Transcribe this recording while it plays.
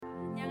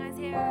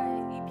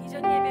안녕하세요. 이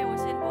비전 예배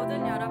오신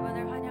모든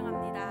여러분을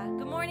환영합니다.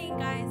 Good morning,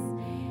 guys.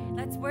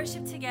 Let's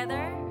worship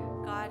together,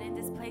 God in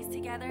this place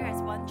together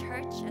as one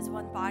church, as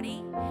one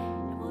body,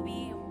 and we'll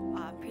be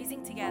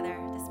praising together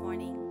this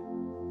morning.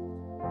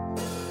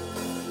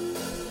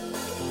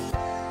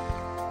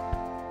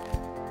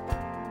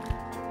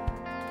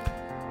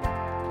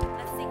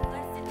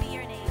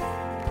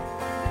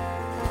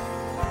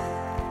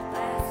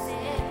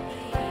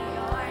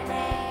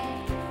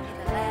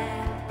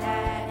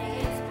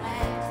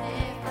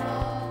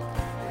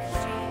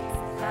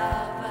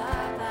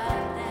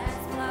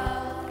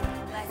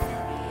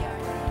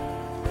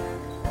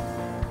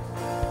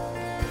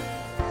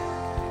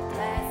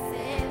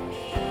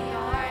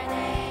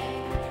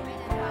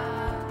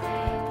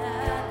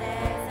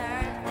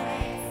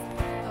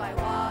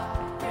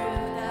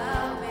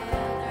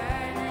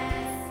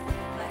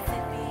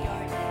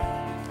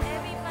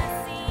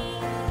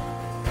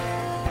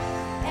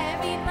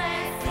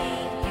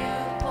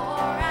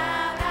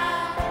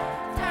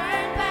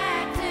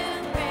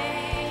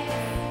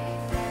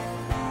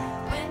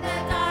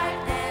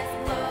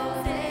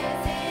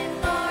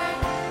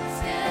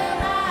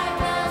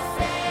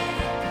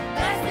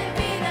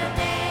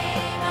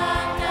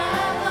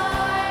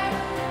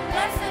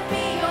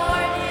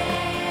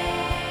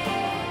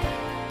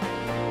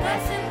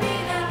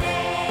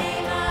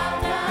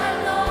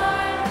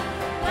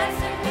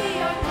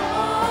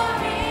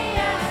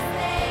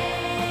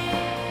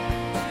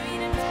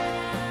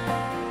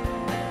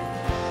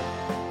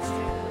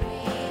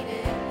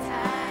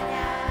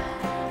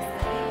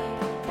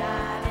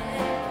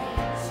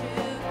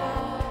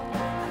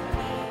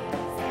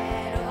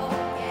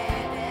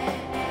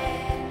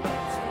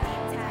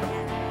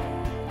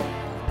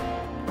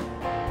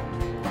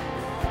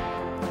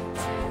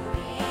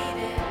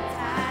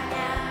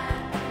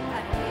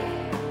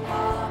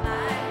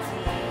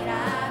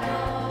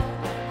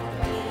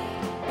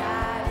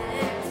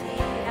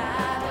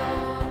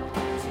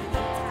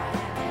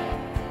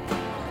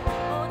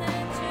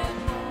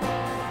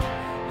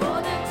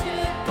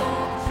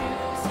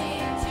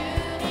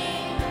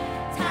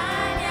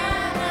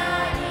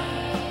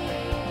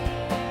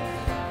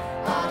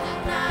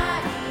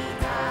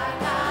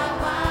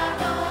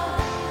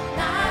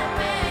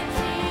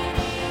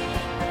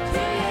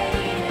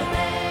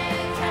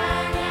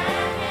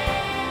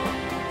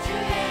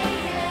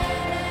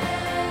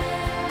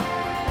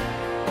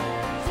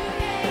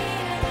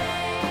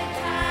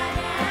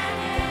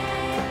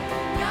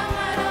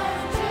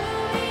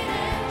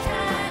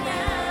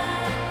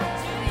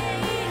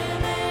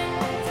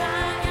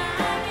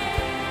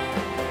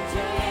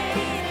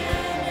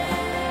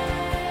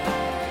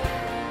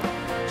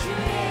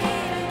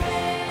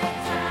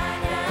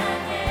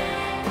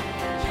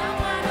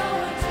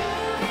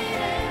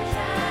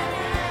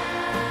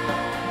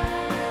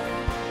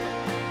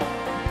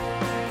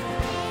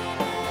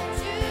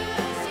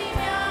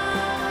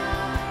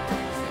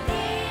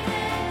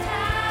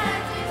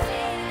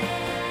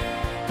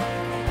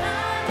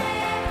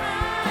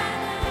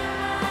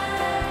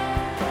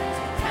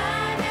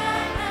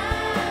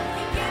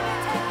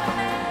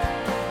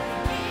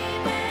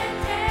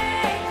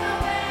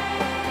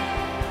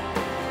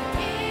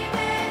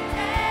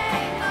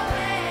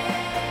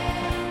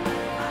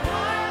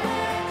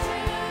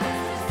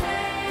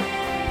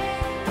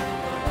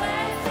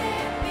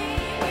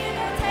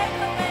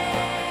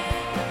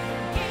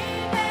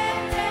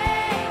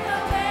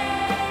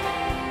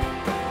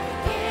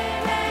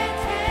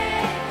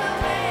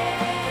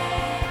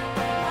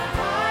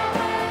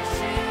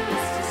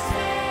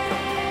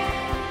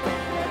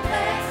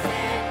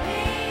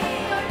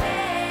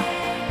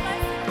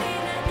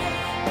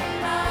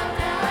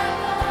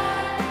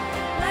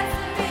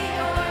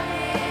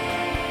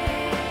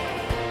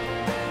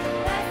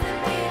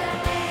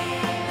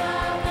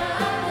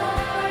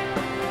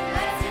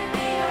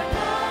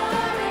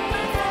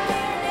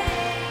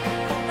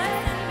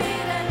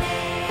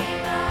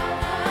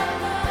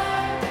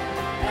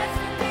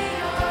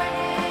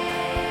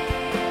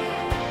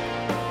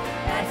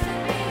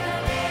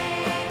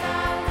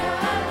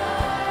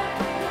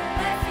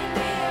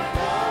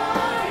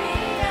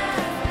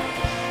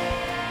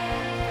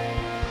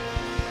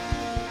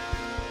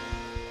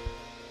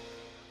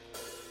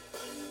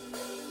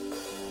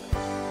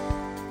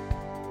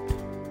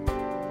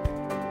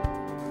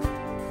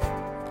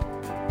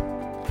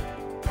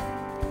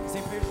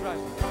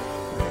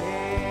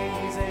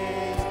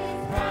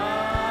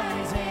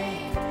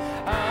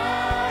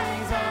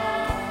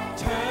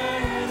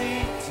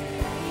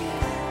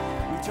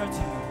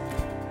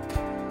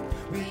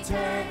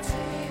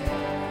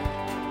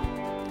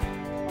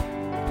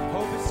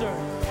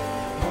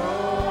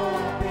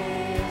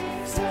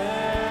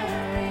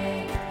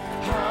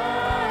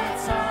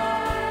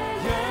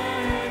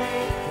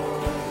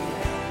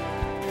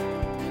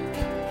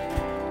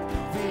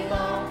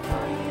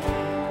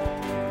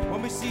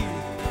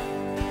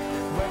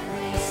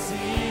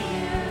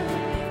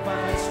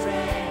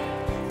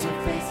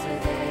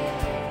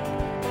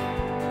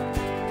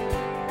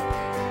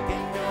 In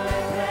your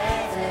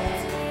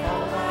presence,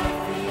 all I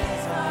feel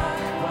is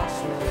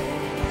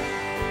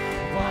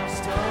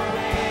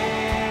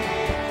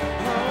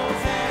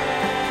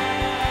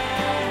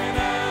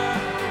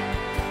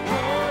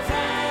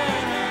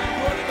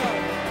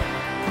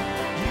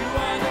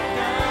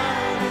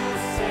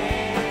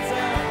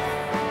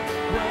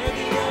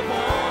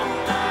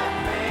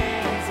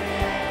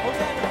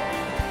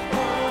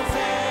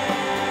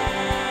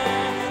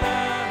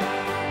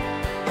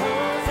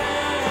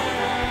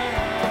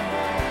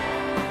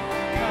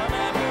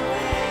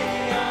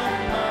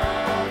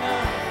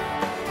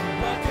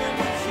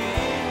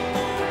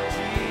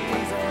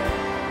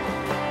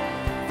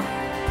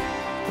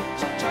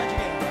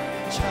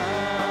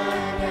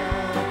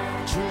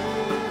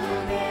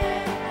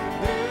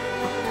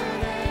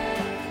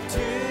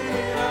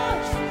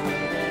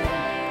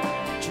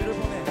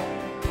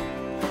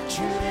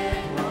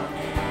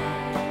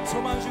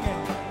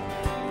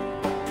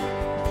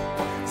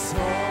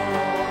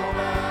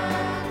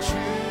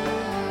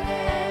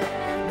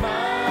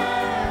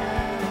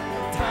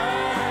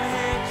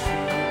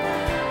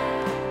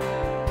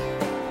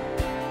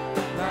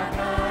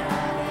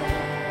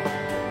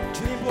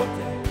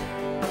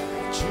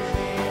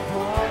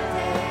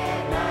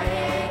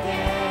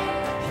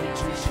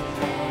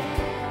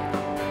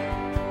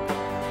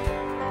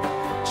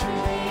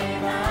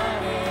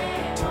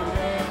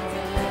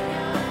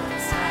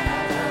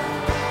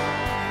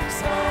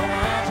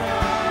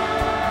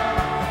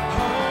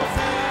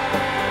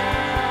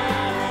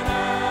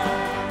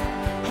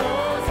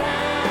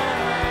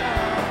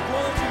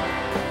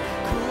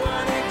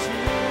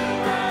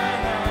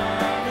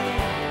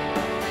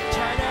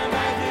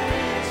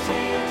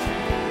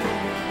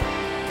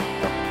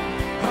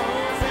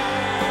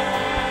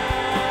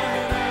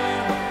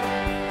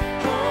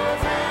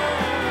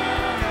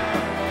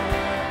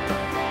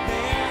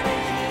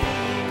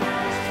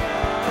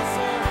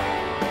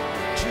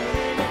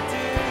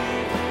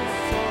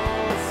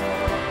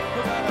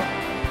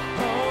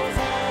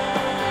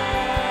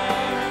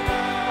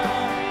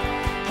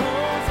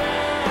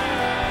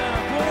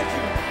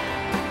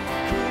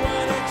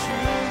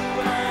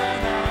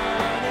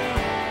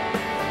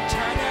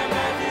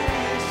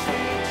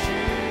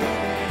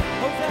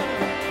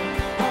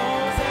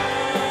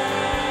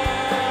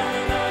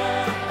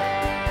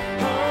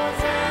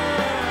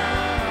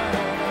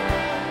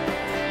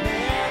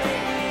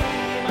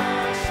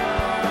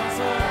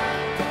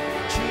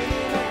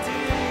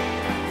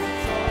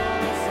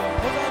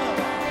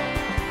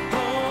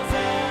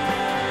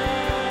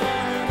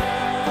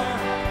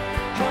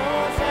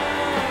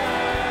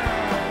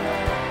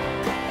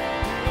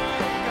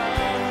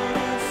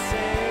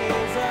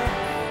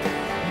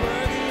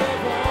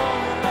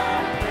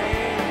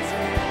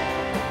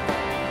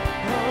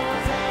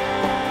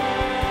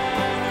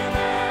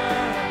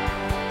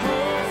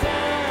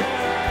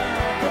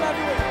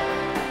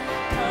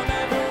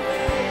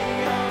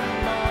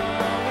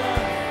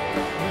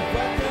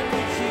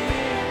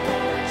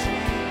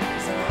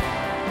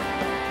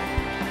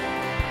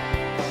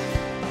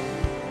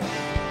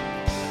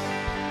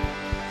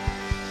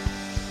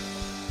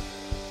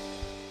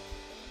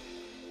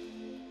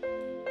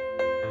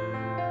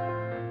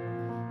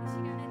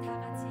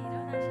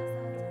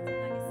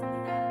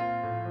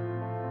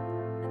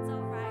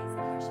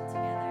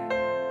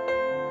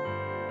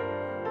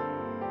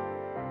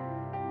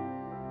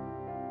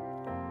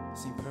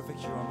Sing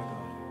perfect you are, my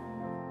God.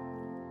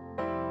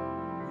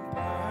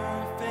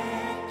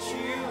 Perfect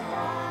you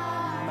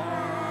are,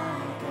 my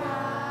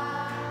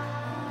God.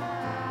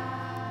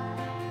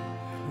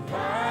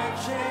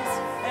 Righteous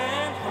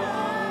and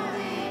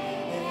holy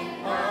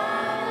in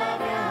all of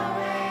your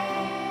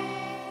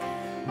ways,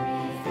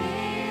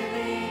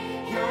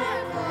 revealing your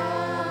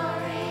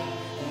glory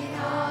in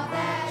all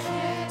that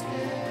you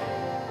do.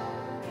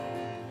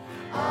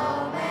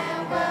 All men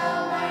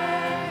will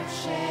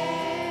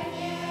worship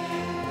you.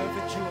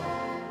 Perfect you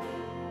are.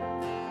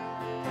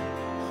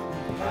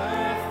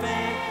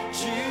 Perfect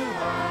you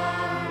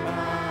are,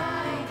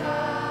 my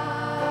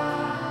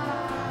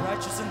God.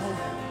 Righteous and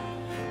holy.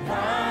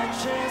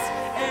 Righteous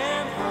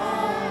and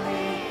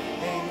holy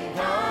in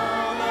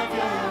all of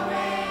your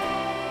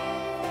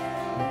ways,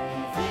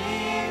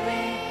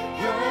 revealing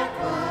your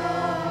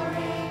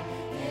glory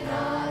in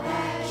all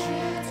that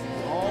you do.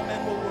 All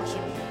men will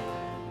worship you.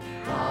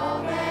 All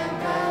men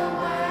will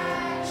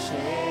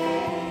worship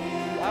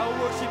you. I will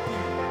worship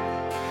you.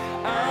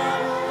 I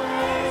will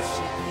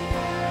worship you.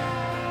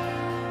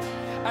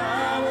 I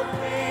will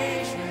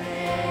praise your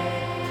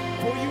name.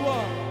 For you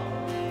are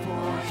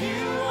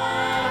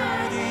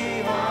the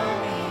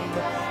only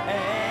God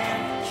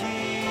and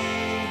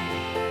King.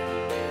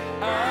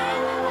 I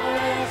will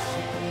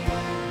worship you.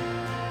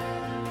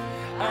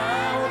 I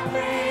will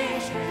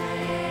praise your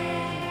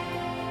name.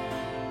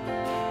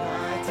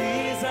 My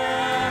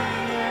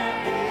desire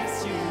is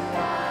to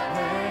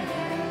honor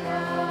you,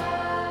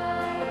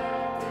 Lord.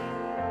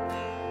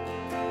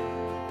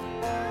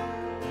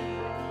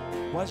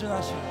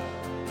 완전하신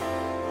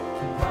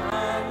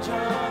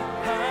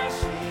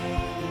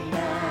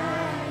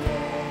나의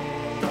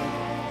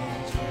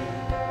주,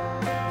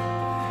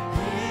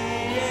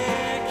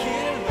 이의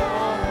길로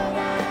날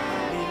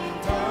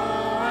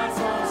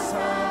인도하소서.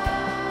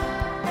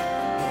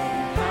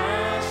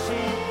 하신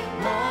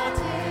모든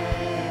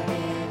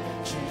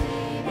일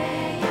주님의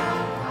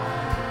영광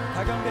다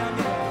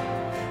경배합니다.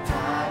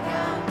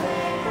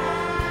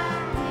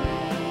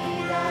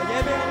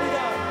 예배합니다.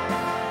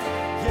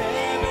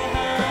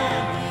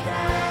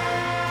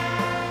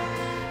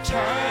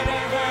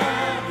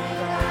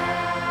 찬양합니다.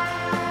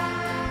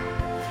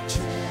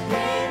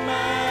 주님만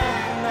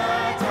나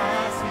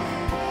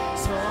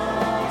다스리소서.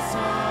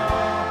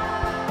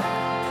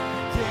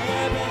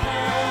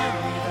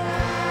 예배합니다.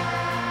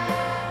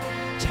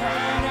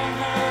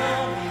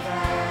 찬양합니다.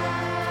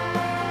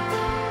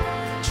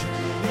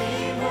 주님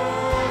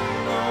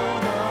홀로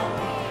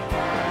높이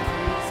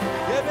받으소서.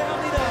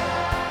 예배합니다.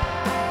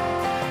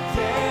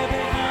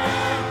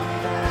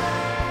 예배합니다.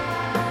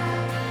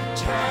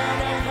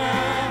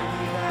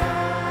 찬양합니다.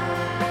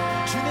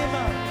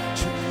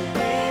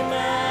 주님만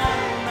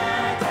나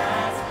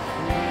다스리소서.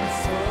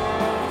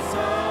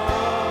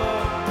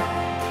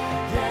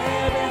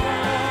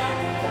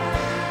 예배합니다.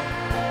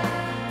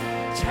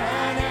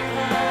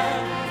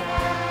 찬양합니다.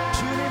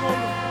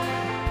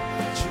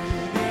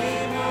 주님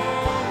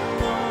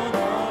홀로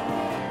높이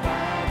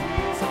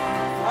받으소서.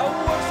 I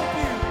will worship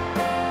you.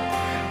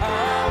 I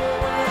will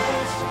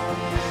worship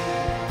you.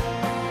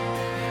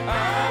 I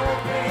will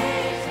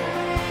praise your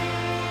name.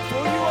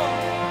 For you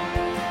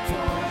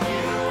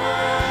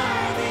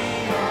are the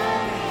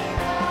only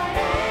God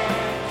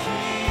and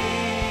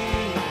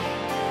King.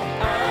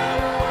 I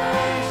will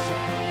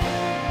worship you.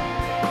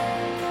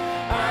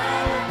 I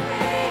will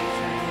praise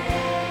your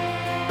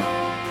name.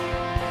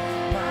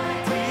 My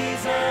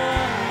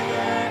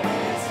desire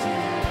is to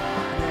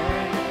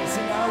learn.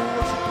 Sing, I will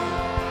worship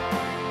you.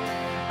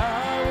 I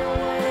will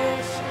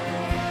worship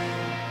you.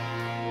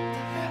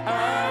 I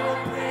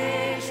will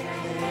praise your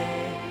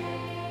name.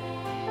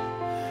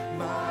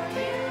 My,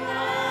 you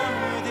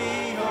are the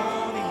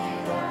only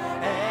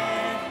Lord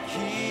and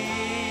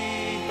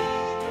King.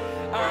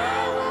 I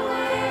will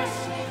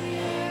worship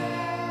you.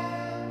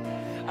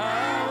 I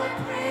will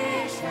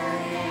praise your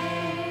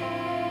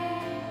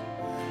name.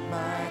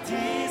 My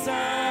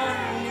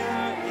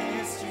desire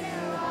is to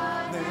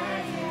honor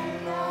you,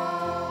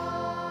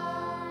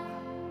 Lord.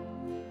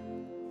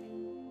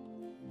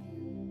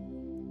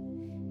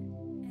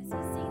 As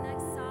we sing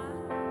next song,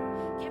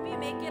 can we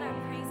make it our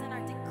praise and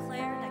our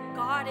declare that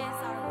God is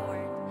our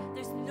Lord?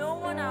 There's no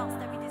one else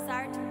that we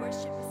desire to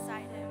worship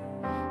beside Him.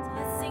 So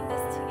let's sing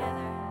this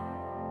together.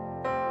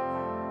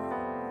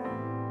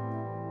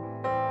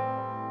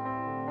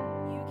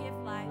 You give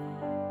life.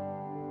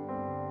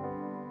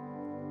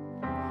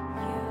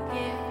 You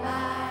give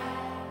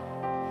life.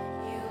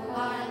 You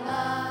are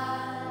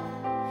love.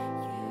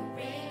 You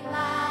bring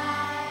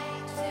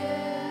light to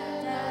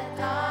the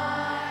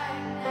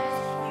darkness.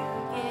 You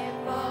give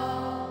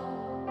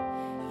hope.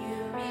 You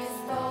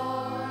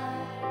restore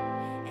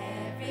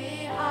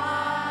every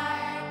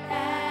heart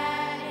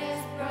that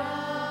is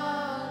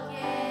broken.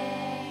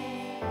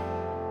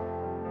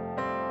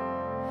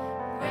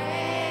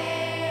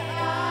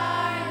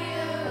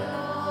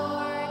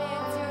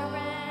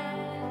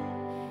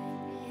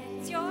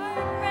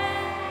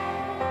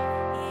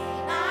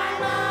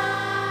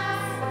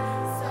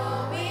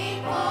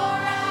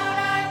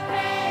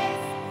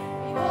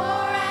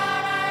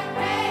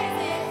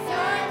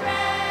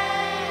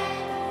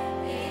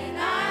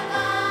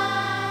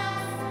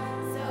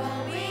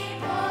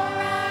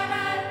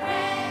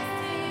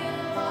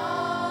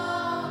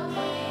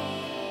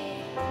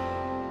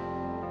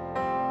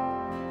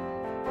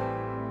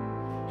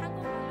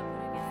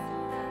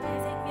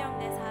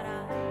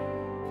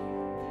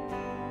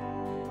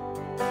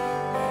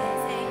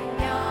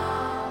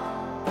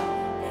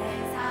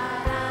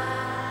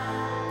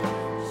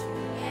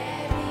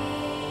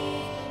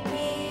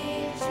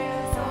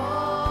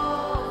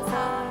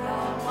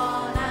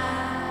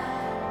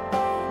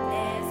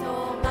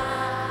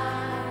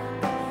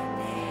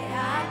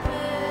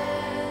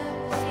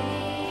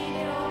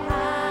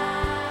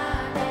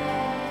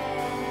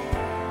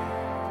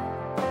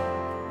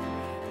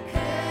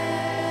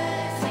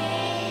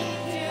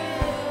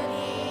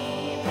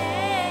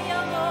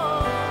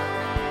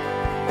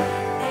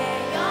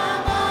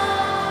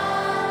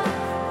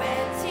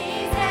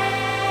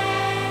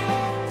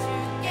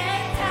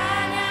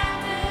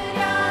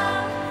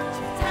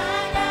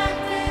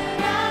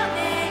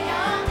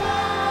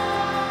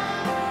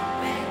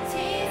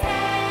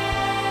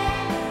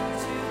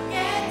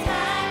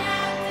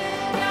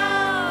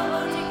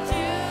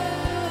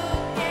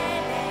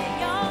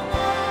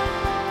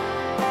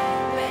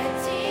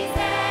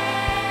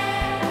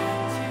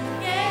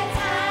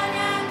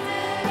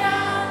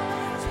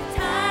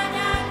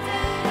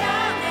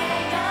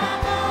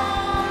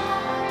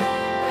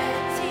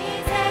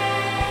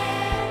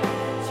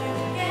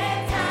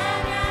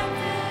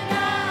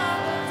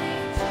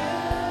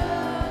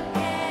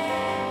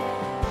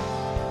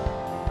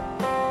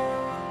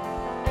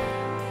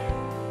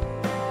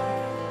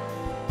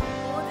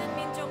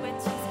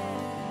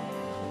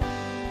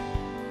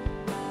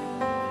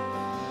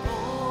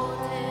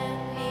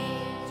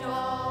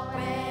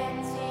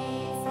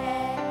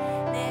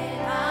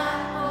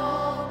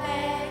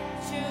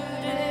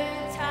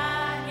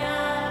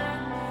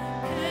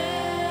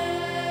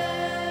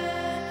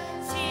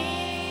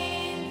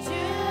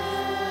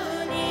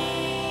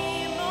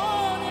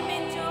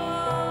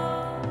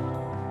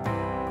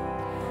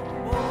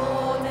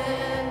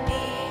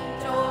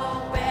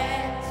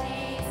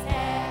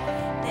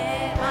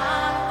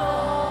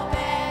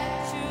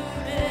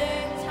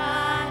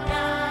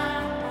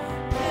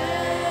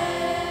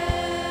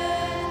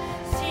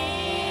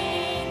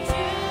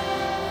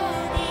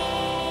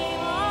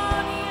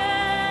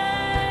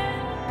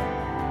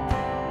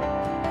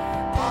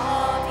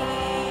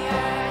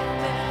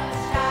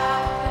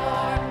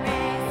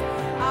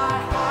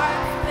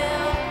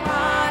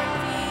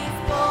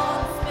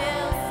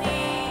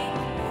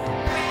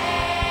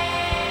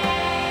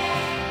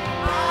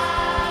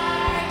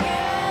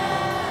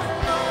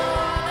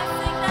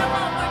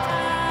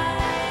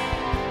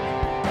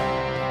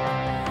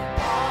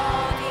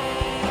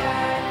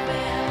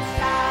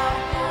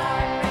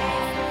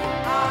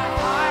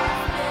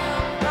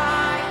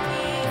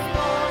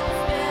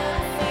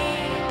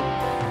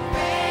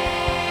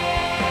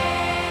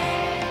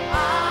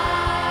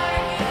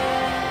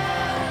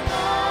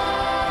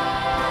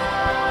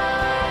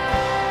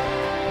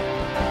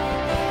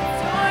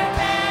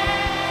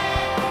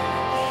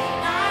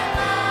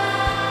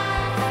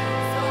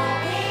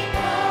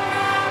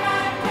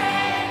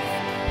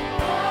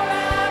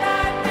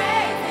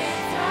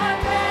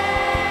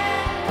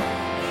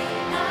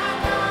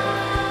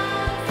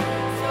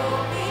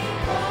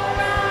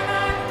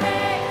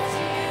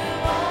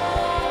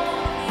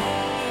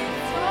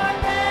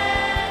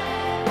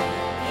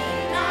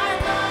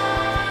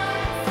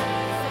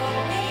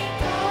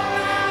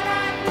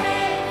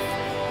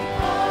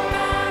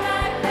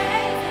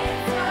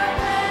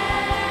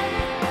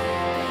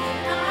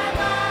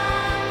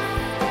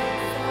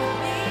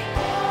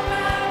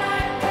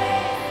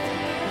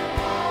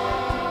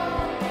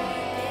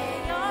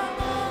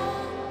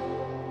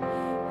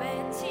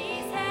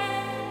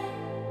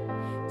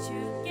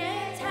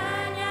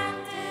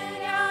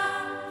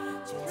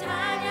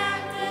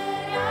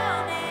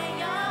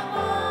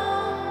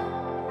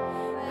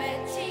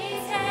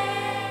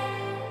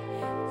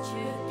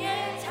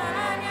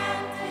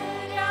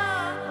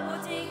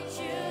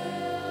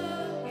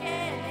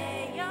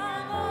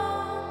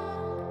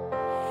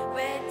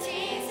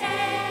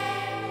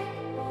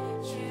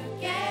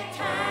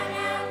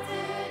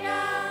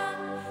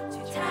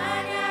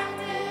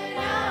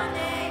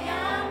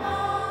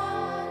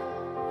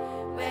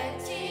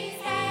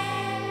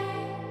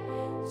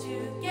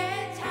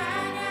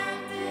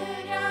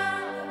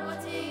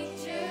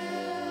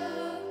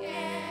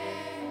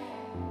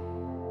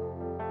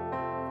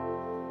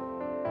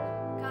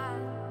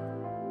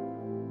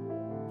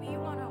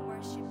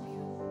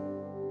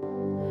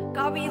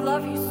 God, we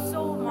love you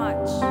so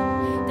much.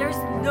 There's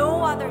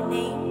no other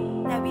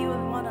name that we would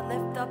want to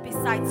lift up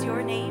besides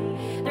your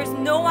name. There's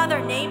no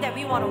other name that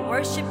we want to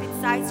worship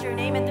besides your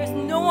name. And there's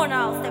no one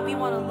else that we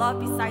want to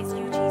love besides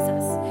you,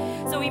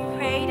 Jesus. So we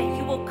pray that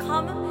you will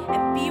come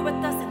and be with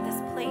us in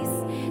this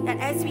place, that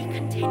as we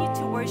continue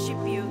to worship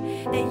you,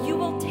 that you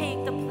will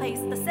take the place,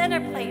 the center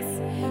place,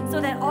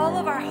 so that all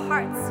of our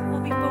hearts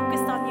will be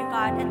focused on you,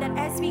 God. And that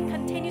as we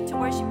continue to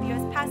worship you,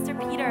 as Pastor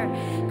Peter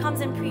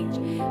comes and preach,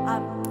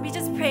 we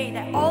just pray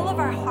that all of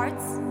our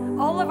hearts,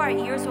 all of our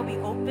ears will be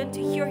open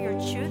to hear your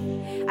truth.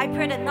 I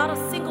pray that not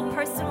a single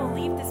person will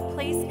leave this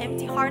place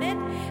empty-hearted,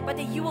 but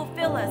that you will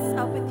fill us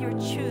up with your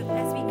truth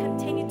as we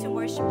continue to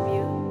worship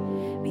you.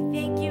 We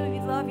thank you, we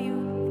love you.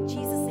 In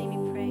Jesus'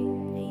 name we pray.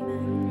 Amen.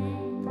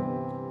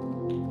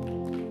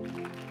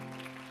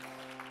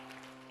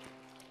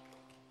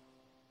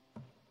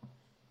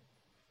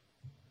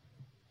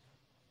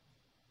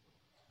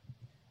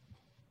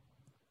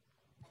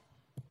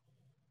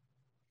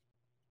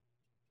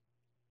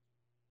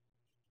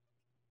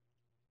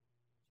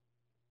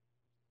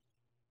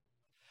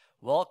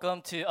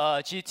 Welcome to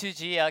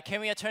G2G.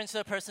 Can we turn to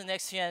the person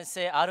next to you and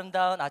say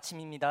아름다운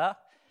아침입니다.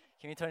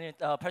 Can we turn to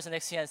the person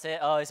next to you and say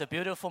it's a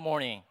beautiful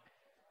morning.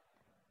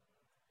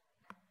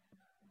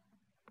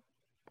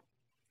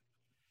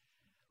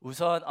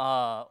 우선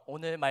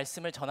오늘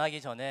말씀을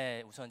전하기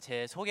전에 우선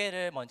제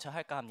소개를 먼저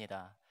할까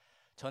합니다.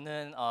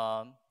 저는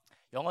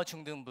영어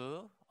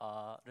중등부를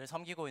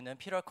섬기고 있는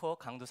피터콕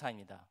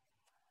강도사입니다.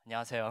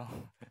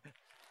 안녕하세요.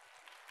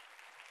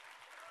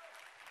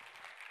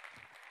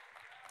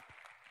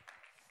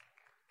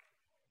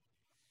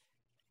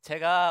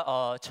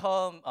 제가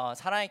처음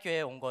사랑의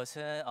교회에 온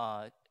것은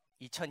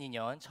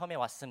 2002년 처음에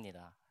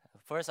왔습니다.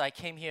 First, I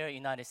came here in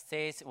United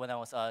States when I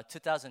was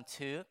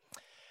 2002.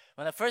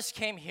 When I first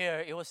came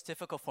here, it was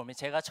difficult for me.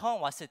 제가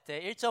처음 왔을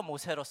때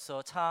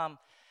 1.5세로서 참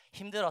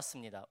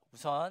힘들었습니다.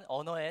 우선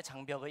언어의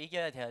장벽을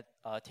이겨야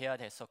돼야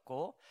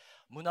됐었고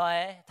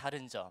문화의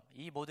다른 점,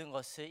 이 모든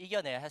것을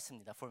이겨내야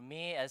했습니다. For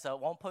me, as a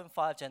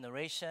 1.5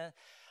 generation,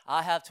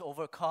 I have to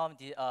overcome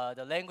the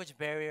language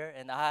barrier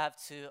and I have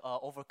to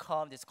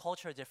overcome these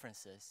cultural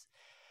differences.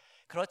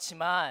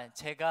 그렇지만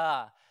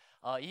제가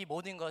이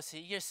모든 것을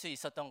이길 수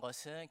있었던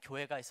것은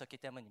교회가 있었기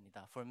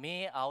때문입니다. For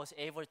me, I was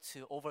able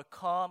to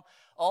overcome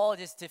all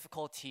these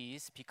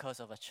difficulties because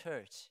of a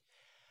church.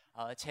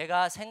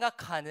 제가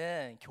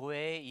생각하는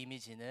교회의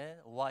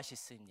이미지는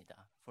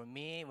오아시스입니다. For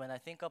me, when I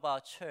think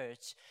about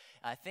church,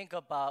 I think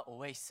about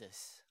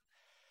oasis.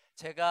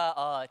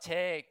 제가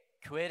제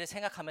교회를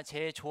생각하면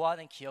제일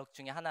좋아하는 기억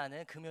중에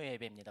하나는 금요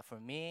예배입니다.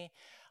 For me,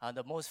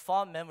 the most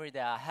fond memory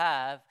that I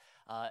have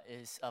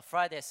is a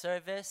Friday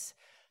service.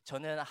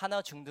 저는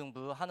한어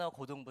중등부, 한어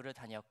고등부를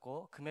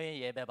다녔고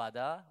금요일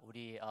예배마다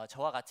우리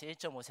저와 같이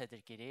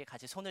 1.5세들끼리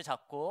같이 손을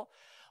잡고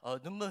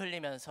눈물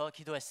흘리면서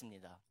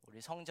기도했습니다. 우리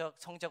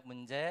성적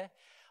문제,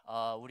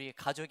 우리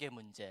가족의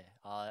문제,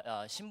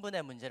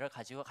 신분의 문제를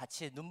가지고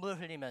같이 눈물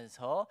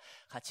흘리면서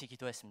같이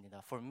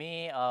기도했습니다. For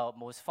me,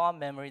 most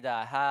fond memory that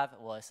I have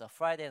was a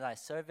Friday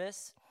night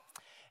service,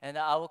 and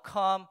I would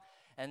come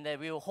and then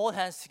we will hold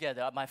hands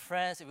together. My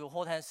friends, we will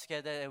hold hands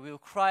together and we will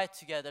cry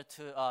together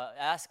to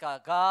ask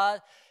God,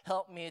 God,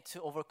 help me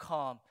to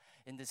overcome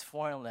in this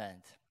foreign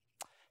land.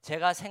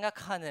 제가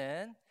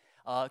생각하는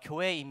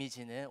교회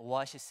이미지는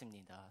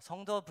오아시스입니다.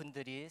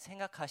 성도분들이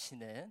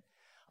생각하시는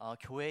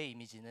교회의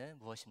이미지는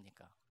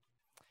무엇입니까?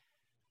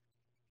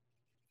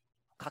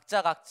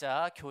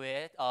 각자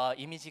교회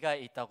이미지가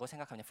있다고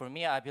생각합니다. For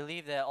me, I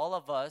believe that all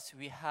of us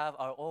we have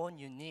our own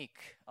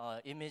unique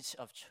image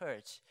of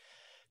church.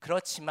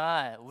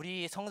 그렇지만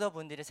우리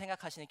성도분들이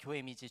생각하시는 교회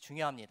이미지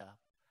중요합니다.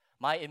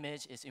 My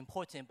image is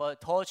important, but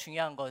더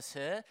중요한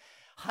것은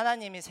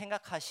하나님이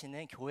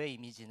생각하시는 교회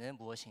이미지는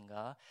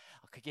무엇인가?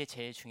 그게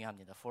제일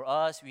중요합니다. For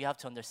us, we have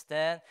to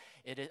understand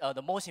it is,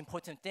 the most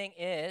important thing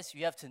is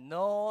we have to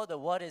know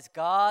what is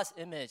God's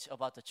image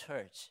about the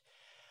church.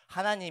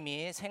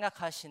 하나님이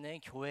생각하시는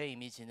교회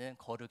이미지는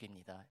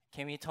거룩입니다.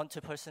 Can we turn to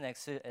person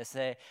next to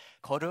say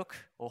거룩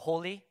or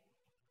holy?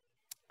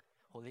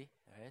 Holy,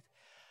 right?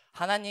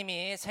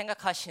 하나님이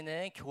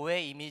생각하시는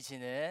교회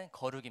이미지는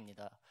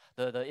거룩입니다.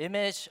 The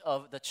image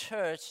of the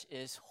church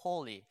is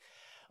holy.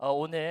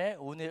 오늘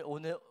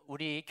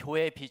우리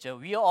교회의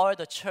비전. We are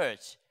the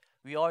church.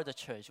 We are the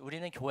church.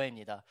 우리는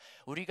교회입니다.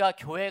 우리가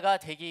교회가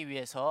되기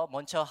위해서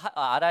먼저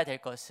알아야 될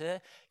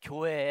것은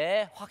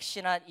교회의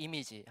확실한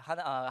이미지.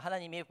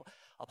 하나님이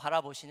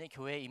바라보시는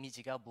교회의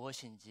이미지가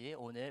무엇인지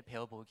오늘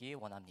배워보기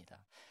원합니다.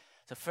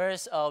 So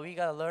first, we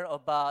gotta learn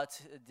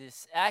about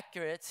this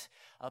accurate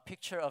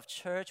picture of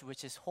church,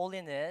 which is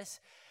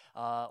holiness.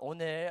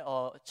 오늘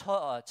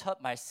첫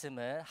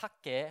말씀은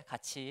학계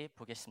같이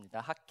보겠습니다.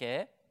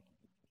 학계.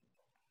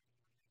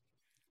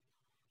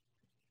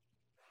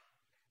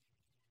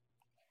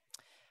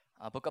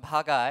 Book of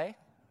Haggai,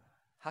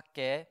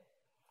 학계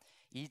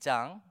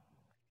 2장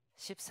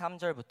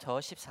 13절부터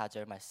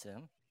 14절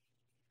말씀.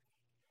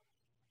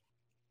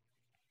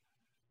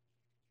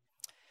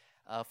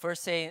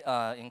 First say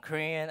in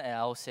Korean and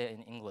I will say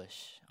in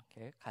English.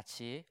 Okay,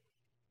 같이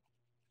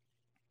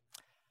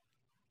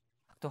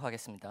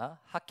학도하겠습니다.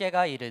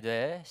 학계가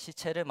이르되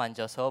시체를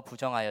만져서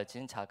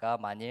부정하여진 자가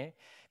만일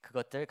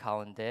그것들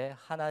가운데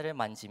하나를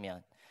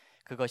만지면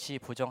그것이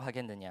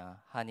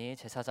부정하겠느냐 하니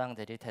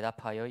제사장들이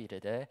대답하여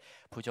이르되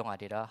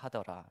부정하리라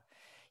하더라.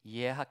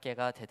 이에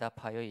학계가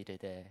대답하여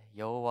이르되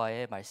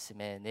여호와의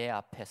말씀에 내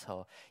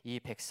앞에서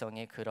이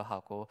백성이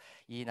그러하고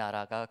이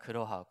나라가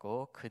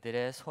그러하고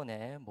그들의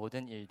손에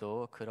모든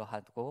일도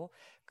그러하고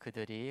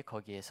그들이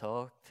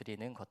거기에서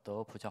드리는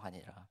것도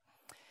부정하니라.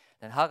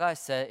 Then Haggai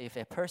said, if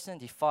a person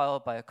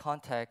defiled by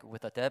contact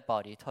with a dead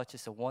body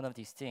touches one of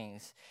these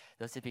things,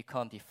 does it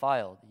become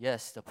defiled?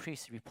 Yes, the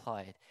priest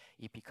replied,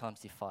 it becomes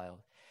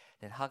defiled.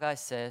 Then Haggai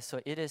says,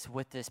 so it is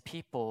with this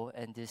people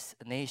and this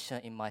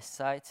nation in my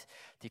sight,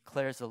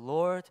 declares the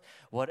Lord,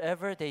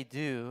 whatever they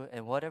do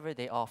and whatever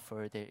they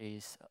offer, there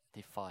is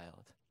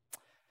defiled.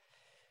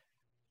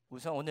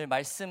 우선 오늘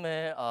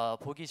말씀을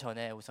보기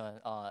전에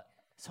우선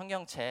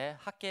성경책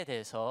학계에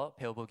대해서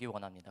배워보기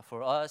원합니다.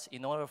 For us,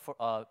 in order for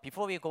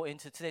before we go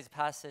into today's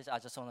passage, I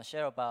just want to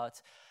share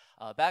about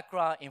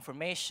background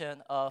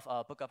information of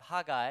Book of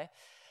Haggai.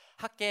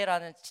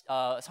 학계라는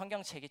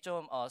성경책이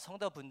좀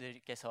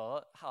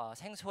성도분들께서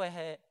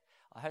생소해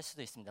할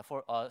수도 있습니다.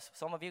 For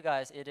some of you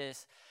guys,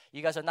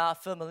 you guys are not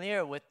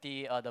familiar with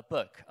the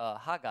book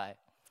Haggai.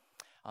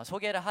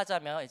 소개를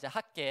하자면 이제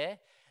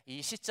학계 이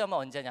시점은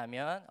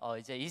언제냐면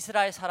이제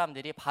이스라엘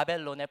사람들이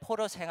바벨론의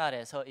포로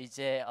생활에서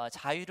이제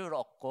자유를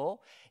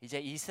얻고 이제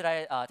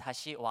이스라엘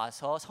다시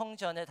와서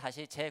성전을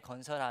다시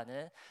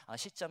재건설하는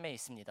시점에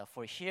있습니다.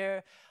 For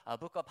here,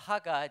 Book of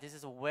Haggai, this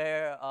is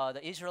where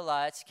the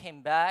Israelites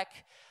came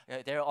back.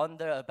 They're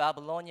under a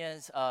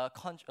Babylonians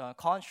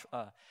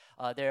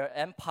their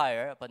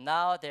empire, but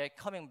now they're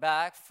coming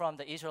back from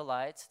the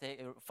Israelites. They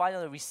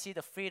finally received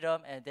the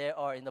freedom, and they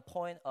are in the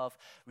point of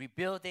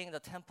rebuilding the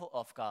temple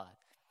of God.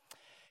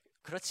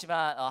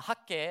 그렇지만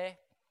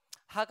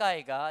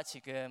하가이가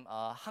지금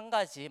한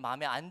가지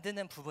마음에 안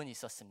드는 부분이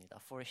있었습니다.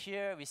 For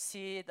here we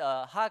see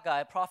the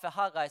Haggai, prophet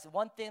Haggai,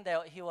 one thing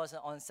that he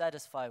wasn't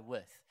unsatisfied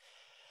with.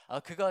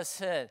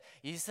 그것은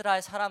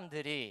이스라엘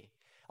사람들이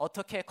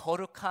어떻게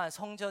거룩한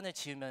성전을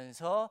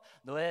지으면서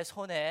너의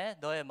손에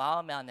너의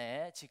마음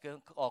안에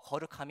지금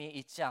거룩함이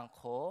있지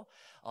않고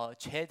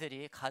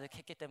죄들이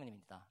가득했기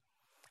때문입니다.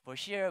 For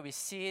here we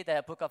see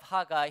that book of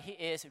Haggai, he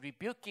is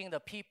rebuking the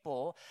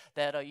people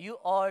that you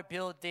are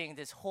building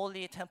this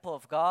holy temple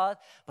of God,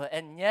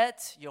 and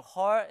yet your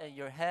heart and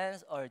your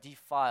hands are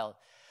defiled.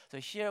 So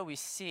here we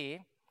see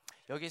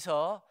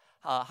여기서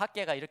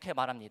학계가 이렇게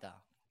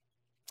말합니다.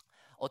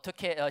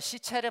 어떻게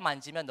시체를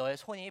만지면 너의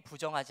손이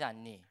부정하지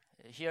않니?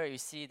 Here you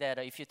see that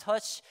if you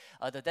touch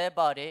the dead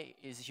body,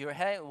 your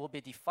hand will be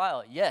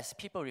defiled. Yes,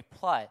 people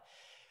reply.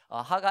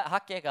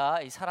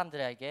 학계가 이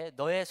사람들에게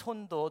너의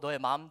손도 너의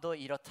마음도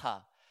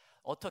이렇다.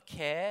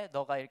 어떻게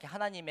너가 이렇게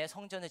하나님의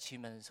성전을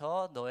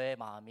지으면서 너의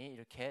마음이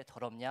이렇게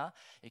더럽냐?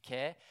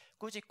 이렇게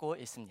꾸짖고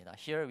있습니다.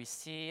 Here we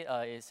see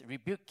is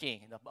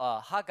rebuking.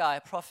 Haggai,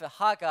 prophet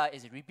Haggai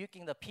is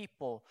rebuking the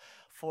people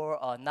for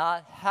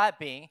not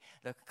having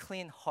the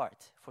clean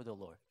heart for the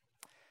Lord.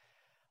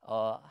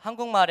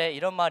 한국말에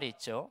이런 말이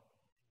있죠.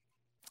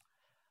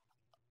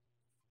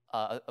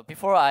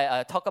 Before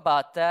I talk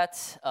about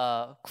that,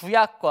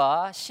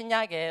 구약과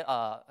신약의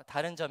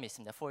다른 점이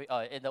있습니다. For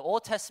in the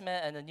Old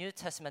Testament and the New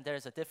Testament, there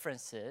is a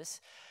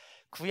differences.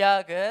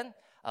 구약에서는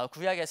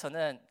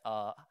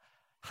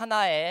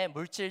하나의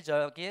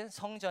물질적인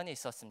성전이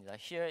있었습니다.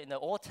 Here in the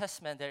Old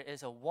Testament, there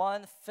is a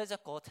one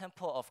physical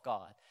temple of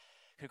God.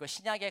 그리고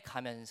신약에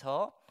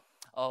가면서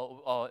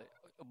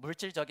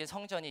물질적인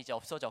성전이 이제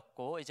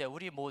없어졌고 이제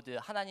우리 모두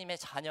하나님의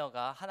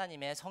자녀가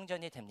하나님의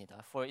성전이 됩니다.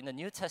 For in the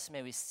New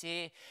Testament we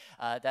see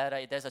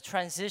that there's a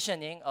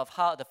transitioning of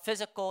how the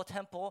physical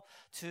temple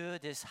to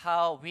this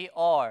how we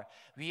are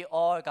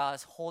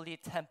God's holy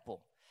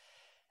temple.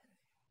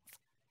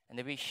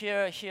 And we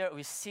here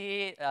we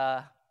see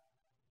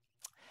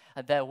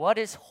that what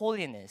is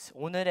holiness?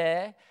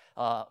 오늘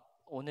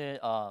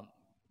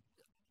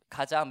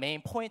가장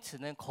메인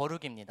포인트는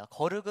거룩입니다.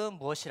 거룩은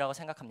무엇이라고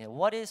생각합니다?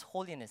 What is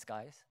holiness,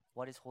 guys?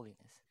 What is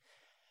holiness?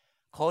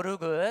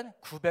 거룩은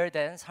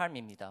구별된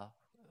삶입니다.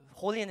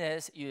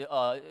 Holiness, you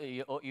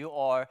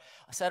are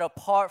set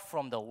apart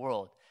from the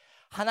world.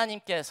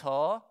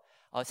 하나님께서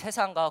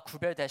세상과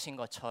구별되신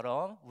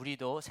것처럼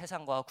우리도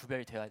세상과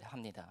구별되어야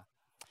합니다.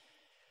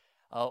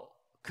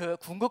 그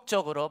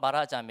궁극적으로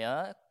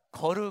말하자면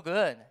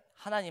거룩은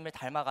하나님을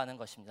닮아가는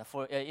것입니다.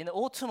 For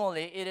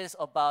ultimately it is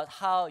about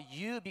how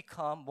you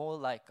become more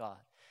like God.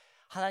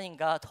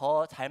 하나님과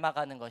더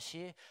닮아가는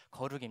것이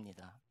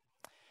거룩입니다.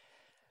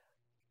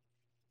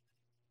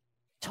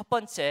 첫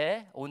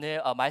번째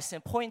오늘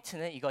말씀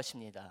포인트는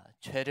이것입니다.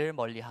 죄를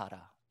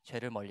멀리하라.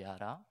 죄를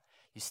멀리하라.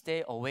 You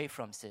stay away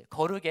from sin.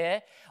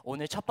 거룩의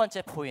오늘 첫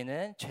번째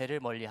포인트는 죄를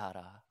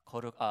멀리하라.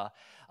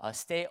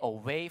 Stay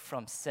away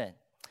from sin.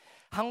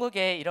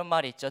 한국에 이런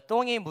말이 있죠.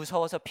 똥이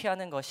무서워서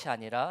피하는 것이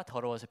아니라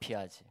더러워서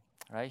피하지.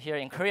 Right here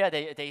in Korea,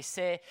 they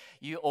say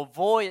you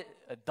avoid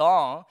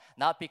dung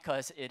not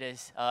because it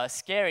is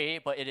scary,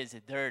 but it is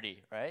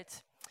dirty.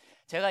 Right?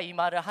 제가 이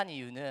말을 한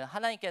이유는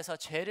하나님께서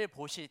죄를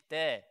보실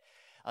때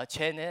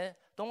죄는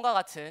똥과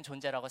같은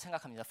존재라고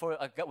생각합니다. For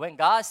when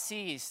God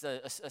sees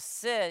a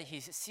sin, He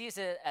sees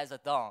it as a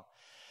dung.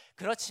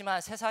 그렇지만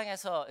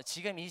세상에서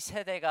지금 이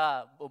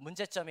세대가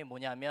문제점이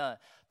뭐냐면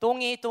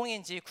똥이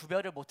똥인지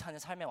구별을 못하는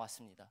삶에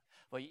왔습니다.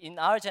 But in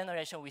our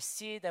generation, we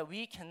see that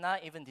we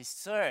cannot even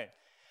discern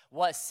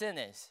what sin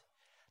is.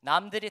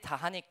 남들이 다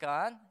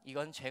하니까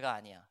이건 죄가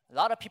아니야. A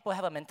lot of people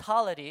have a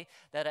mentality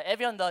that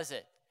everyone does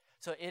it,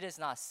 so it is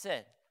not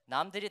sin.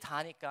 남들이 다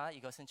하니까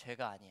이것은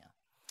죄가 아니야.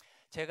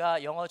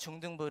 제가 영어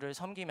중등부를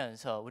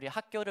섬기면서 우리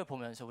학교를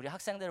보면서 우리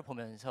학생들을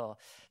보면서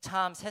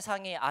참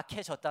세상이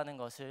악해졌다는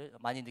것을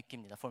많이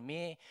느낍니다. For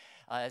me,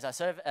 as I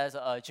serve as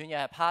a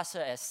junior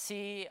pastor at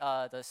C,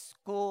 the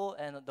school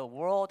and the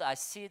world, I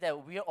see that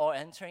we are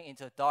entering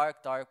into a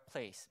dark, dark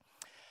place.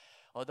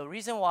 The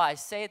reason why I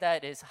say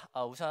that is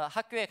우선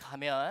학교에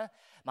가면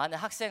많은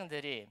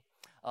학생들이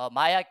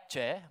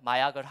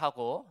마약을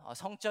하고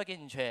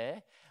성적인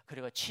죄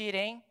그리고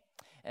cheating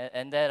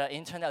and that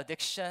internet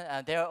addiction,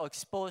 and they are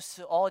exposed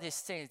to all these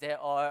things. They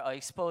are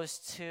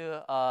exposed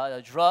to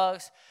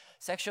drugs,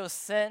 sexual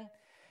sin,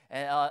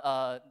 and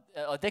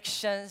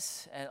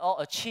addictions, and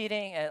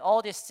cheating, and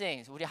all these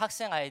things. 우리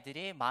학생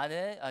아이들이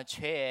많은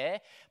죄에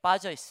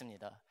빠져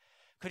있습니다.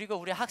 그리고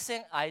우리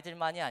학생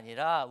아이들만이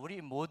아니라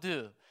우리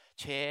모두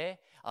죄에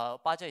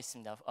빠져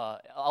있습니다.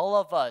 All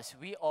of us,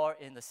 we are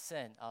in the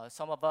sin.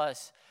 Some of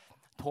us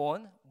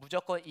돈,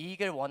 무조건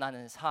이익을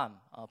원하는 삶,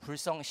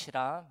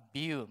 불성실함,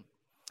 미움.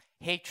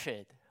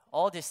 Hatred,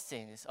 all these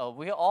things.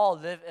 We all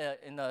live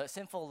in a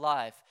sinful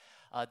life.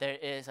 There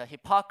is a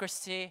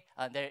hypocrisy.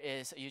 There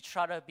is you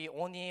try to be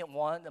only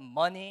one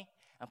money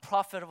and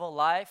profitable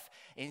life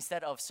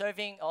instead of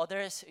serving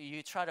others.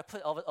 You try to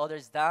put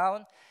others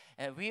down,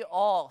 and we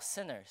all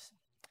sinners.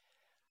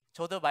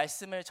 저도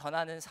말씀을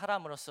전하는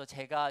사람으로서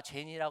제가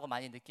죄인이라고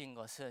많이 느낀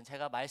것은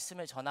제가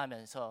말씀을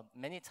전하면서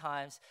many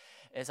times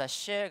as I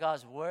share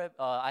God's word,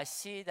 I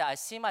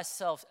see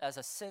myself as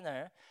a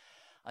sinner.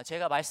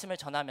 제가 말씀을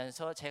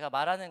전하면서 제가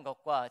말하는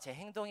것과 제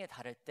행동이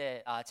다를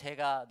때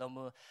제가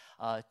너무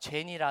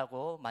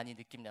죄인이라고 많이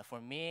느낍니다.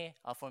 For me,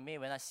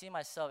 when I see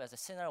myself as a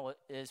sinner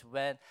is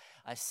when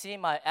I see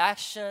my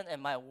action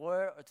and my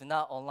word do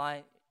not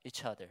align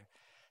each other.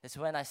 It's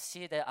when I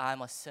see that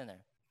I'm a sinner.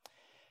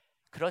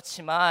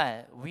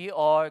 그렇지만 we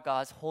are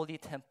God's holy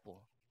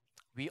temple.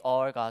 We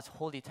are God's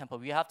holy temple.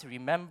 We have to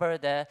remember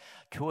that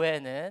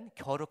교회는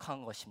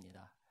거룩한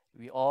것입니다.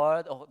 We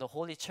are the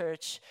holy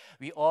church.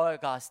 We are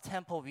God's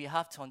temple. We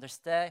have to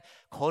understand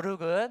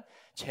거룩은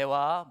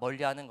죄와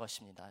멀리하는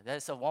것입니다.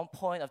 That's the one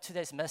point of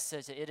today's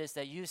message. It is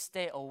that you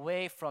stay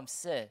away from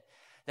sin.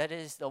 That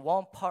is the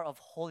one part of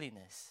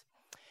holiness.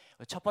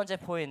 첫 번째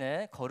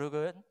포인트는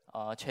거룩은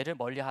죄를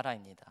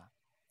멀리하라입니다.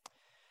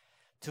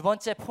 두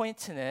번째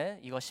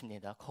포인트는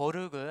이것입니다.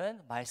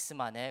 거룩은 말씀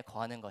안에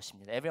거하는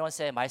것입니다. Everyone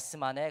say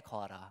말씀 안에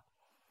거하라.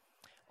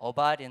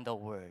 Abide in the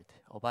word.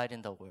 Abide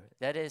in the word.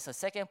 That is the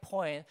second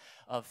point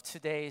of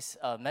today's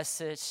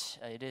message.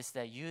 It is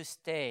that you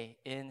stay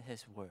in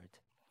His word.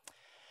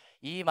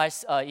 이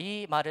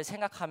말을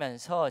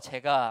생각하면서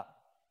제가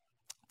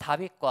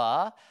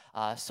다윗과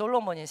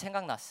솔로몬이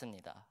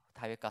생각났습니다.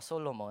 다윗과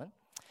솔로몬.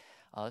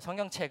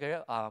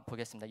 성경책을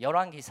보겠습니다.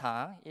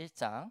 열왕기상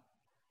 1장.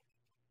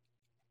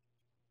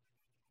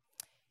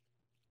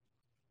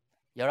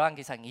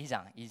 열왕기상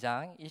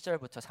 2장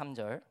 1절부터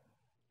 3절.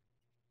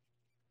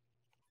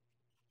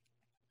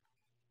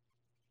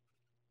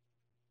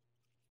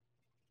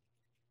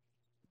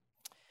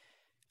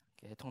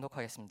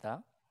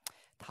 통독하겠습니다.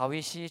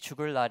 다윗이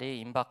죽을 날이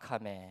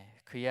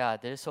임박하매 그의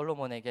아들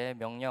솔로몬에게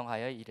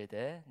명령하여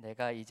이르되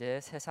내가 이제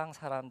세상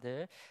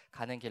사람들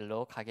가는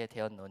길로 가게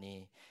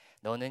되었노니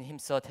너는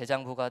힘써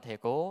대장부가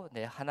되고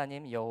내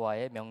하나님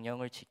여호와의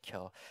명령을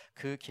지켜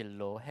그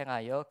길로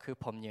행하여 그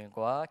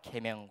법률과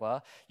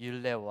계명과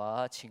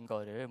율례와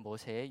증거를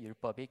모세의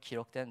율법이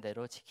기록된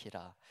대로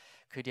지키라.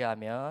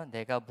 그리하면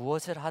내가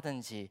무엇을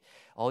하든지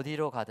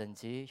어디로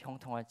가든지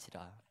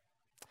형통할지라.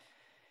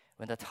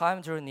 When the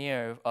time drew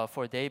near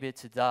for David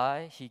to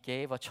die, he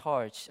gave a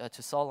charge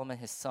to Solomon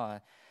his son.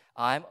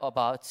 I'm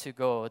about to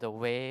go the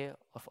way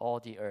of all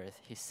the earth,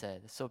 he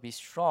said. So be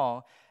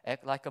strong,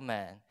 act like a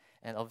man,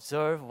 and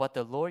observe what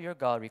the Lord your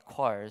God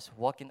requires.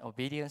 Walk in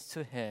obedience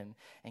to him,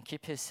 and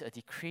keep his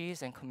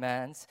decrees and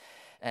commands,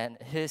 and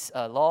his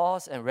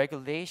laws and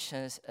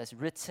regulations as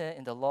written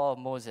in the law of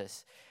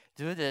Moses.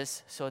 Do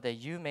this so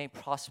that you may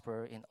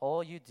prosper in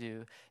all you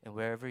do and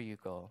wherever you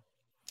go.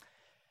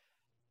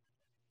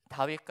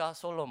 다윗과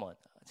솔로몬.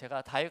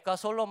 제가 다윗과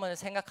솔로몬을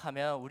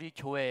생각하면 우리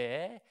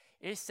교회의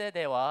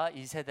 1세대와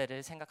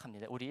 2세대를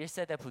생각합니다. 우리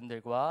 1세대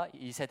분들과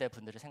 2세대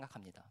분들을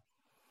생각합니다.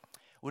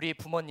 우리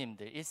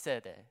부모님들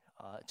 1세대.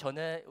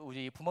 저는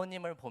우리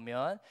부모님을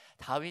보면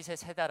다윗의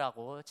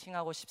세대라고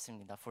칭하고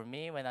싶습니다. For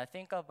me, when I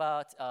think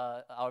about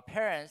our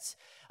parents,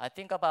 I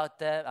think about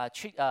them.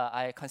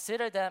 I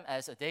consider them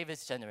as a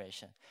David's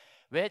generation.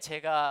 왜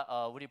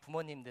제가 우리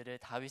부모님들을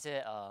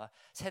다윗의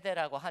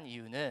세대라고 한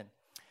이유는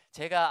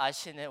제가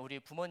아시는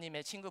우리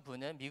부모님의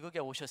친구분은 미국에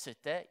오셨을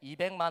때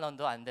 200만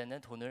원도 안 되는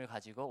돈을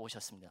가지고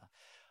오셨습니다.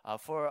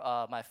 For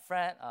my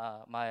friend,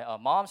 my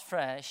mom's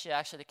friend, she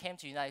actually came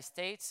to United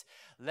States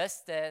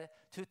less than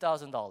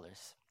 $2,000.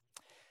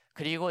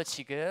 그리고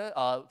지금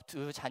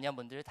두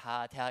자녀분들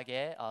다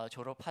대학에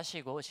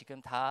졸업하시고 지금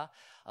다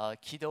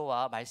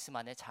기도와 말씀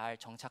안에 잘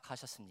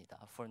정착하셨습니다.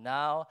 For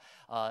now,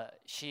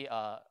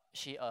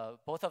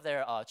 both of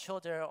their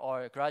children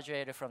are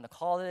graduated from the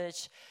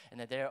college,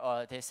 and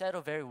they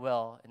settle very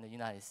well in the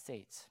United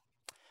States.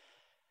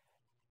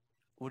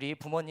 우리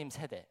부모님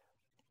세대,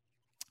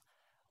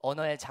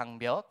 언어의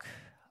장벽,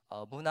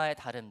 문화의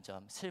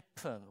다름점,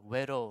 슬픔,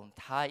 외로움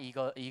다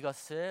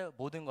이것을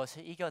모든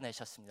것을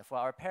이겨내셨습니다. For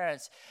our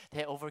parents,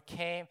 they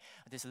overcame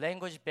this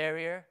language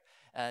barrier,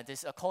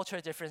 this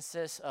cultural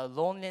differences,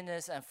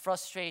 loneliness and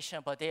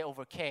frustration, but they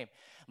overcame.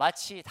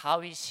 마치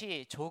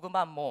다윗이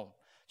조그만 몸,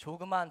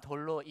 조그만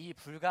돌로 이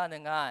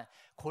불가능한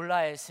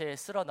골리앗을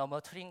쓸어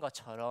넘어뜨린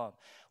것처럼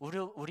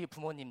우리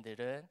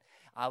부모님들은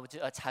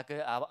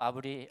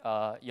아무리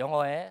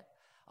영어에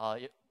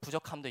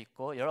부족함도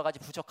있고 여러 가지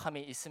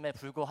부족함이 있음에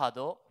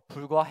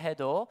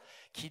불구해도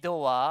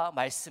기도와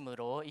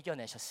말씀으로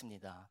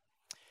이겨내셨습니다.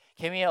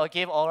 Can we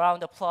give a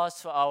round of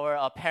applause to our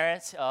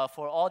parents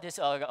for all this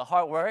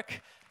hard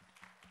work?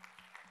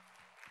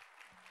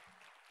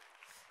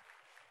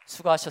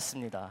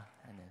 수고하셨습니다.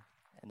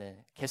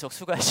 네, 계속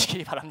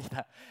수고하시기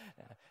바랍니다.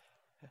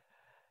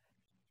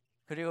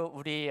 그리고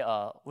우리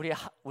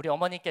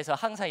어머니께서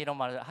항상 이런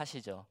말을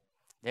하시죠.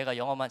 내가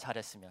영어만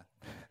잘했으면.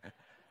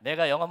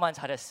 내가 영어만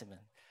잘했으면.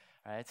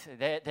 Right?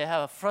 They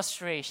have a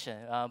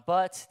frustration,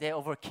 but they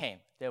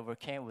overcame. They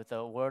overcame with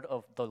the word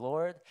of the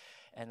Lord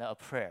and a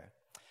prayer.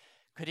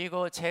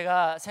 그리고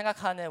제가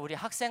생각하는 우리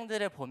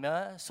학생들을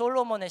보면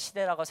솔로몬의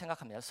시대라고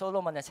생각합니다.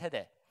 솔로몬의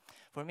세대.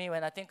 For me,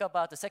 when I think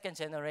about the second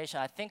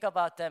generation, I think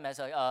about them as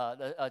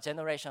a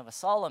generation of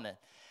Solomon.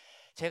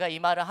 제가 이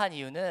말을 한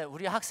이유는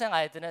우리 학생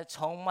아이들은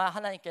정말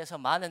하나님께서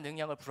많은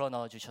능력을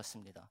불어넣어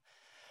주셨습니다.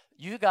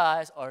 You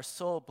guys are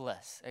so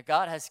blessed.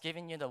 God has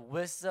given you the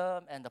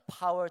wisdom and the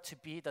power to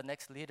be the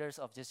next leaders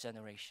of this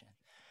generation.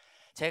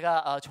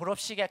 제가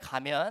졸업식에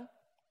가면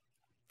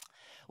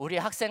우리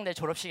학생들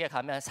졸업식에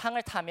가면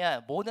상을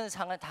타면 모든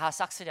상을 다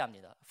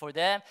싹쓸이합니다. For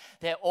them,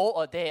 they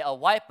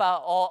wipe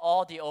out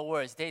all the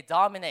awards. They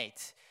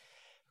dominate.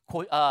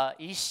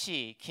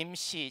 이씨,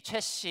 김씨,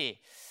 최씨,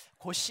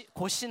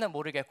 고씨는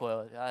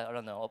모르겠고요. I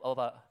don't know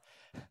about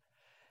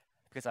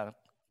because I'm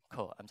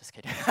cool. I'm just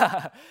kidding.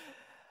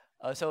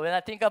 So when I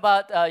think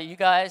about you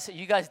guys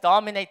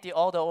dominate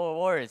all the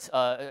awards.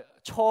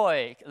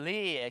 Choi,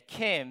 Lee,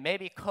 Kim,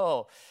 maybe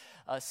Ko.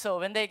 So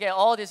when they get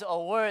all these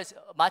awards,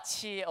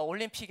 마치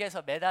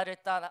올림픽에서 메달을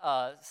딴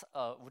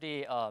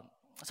우리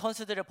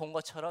선수들을 본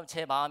것처럼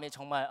제 마음이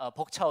정말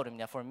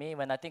벅차오릅니다. For me,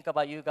 when I think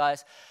about you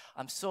guys,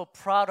 I'm so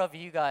proud of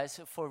you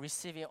guys for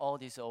receiving all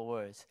these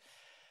awards.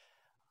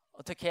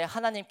 어떻게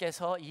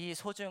하나님께서 이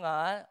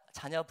소중한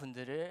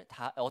자녀분들을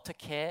다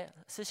어떻게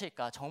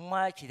쓰실까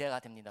정말 기대가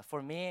됩니다.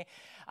 For me,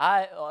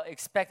 I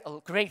expect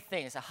great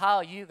things.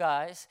 How you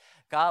guys,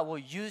 God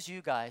will use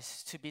you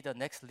guys to be the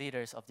next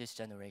leaders of this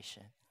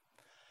generation.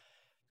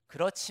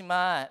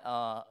 그렇지만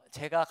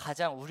제가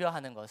가장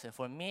우려하는 것은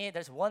For me,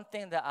 there's one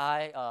thing that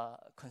I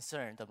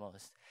concern the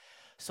most.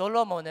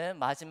 솔로몬은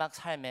마지막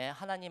삶에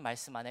하나님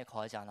말씀 안에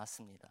거하지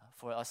않았습니다.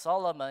 For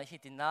Solomon, he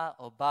did not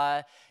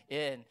abide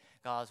in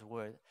God's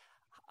word.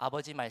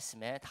 아버지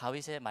말씀에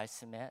다윗의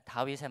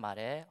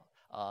말에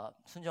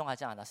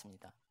순종하지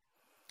않았습니다.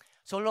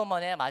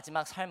 솔로몬의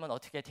마지막 삶은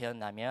어떻게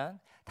되었냐면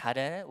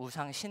다른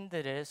우상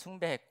신들을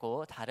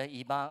숭배했고 다른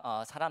이방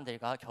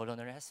사람들과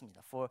결혼을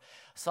했습니다. For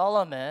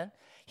Solomon,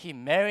 he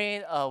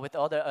married with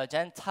other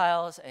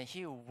Gentiles and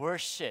he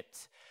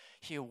worshipped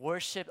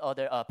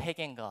other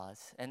pagan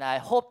gods. And I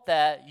hope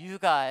that you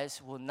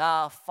guys will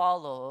not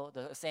follow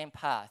the same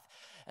path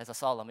as a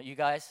Solomon. You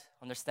guys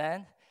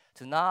understand?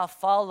 Do not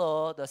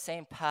follow the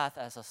same path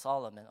as a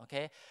Solomon,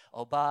 okay?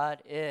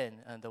 Abide in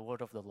the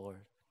word of the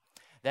Lord.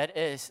 That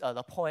is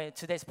the point.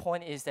 Today's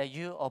point is that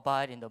you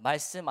abide in the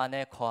말씀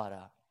안에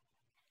거하라.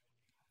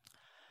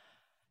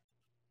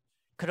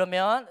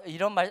 그러면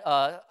이런 말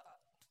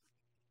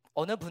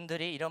어느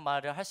분들이 이런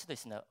말을 할 수도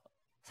있습니다.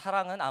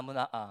 사랑은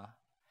아무나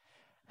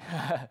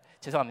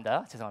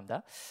죄송합니다.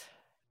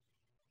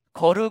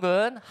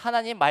 거룩은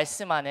하나님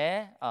말씀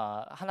안에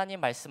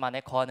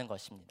거하는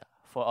것입니다.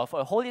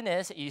 For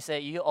holiness, you say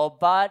you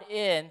abide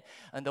in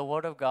the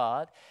word of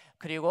God.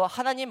 그리고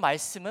하나님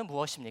말씀은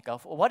무엇입니까?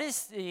 What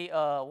is the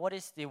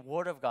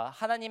word of God?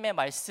 하나님의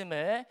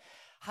말씀을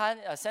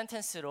한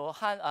sentence로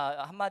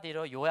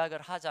한마디로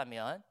요약을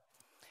하자면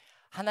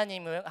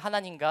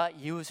하나님과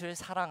이웃을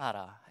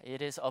사랑하라.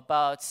 It is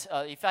about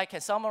if I can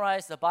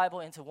summarize the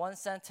Bible into one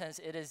sentence,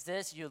 it is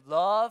this: you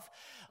love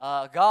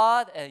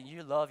God and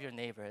you love your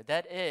neighbor.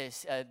 That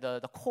is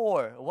the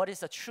core. What is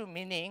the true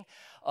meaning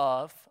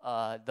of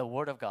the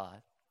word of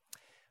God?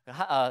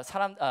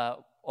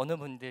 어느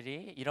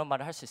분들이 이런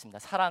말을 할 수 있습니다.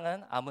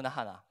 사랑은 아무나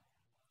하나.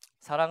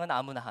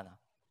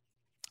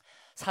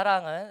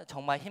 사랑은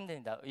정말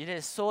힘듭니다. It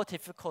is so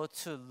difficult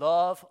to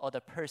love other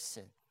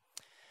person.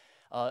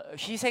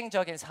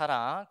 희생적인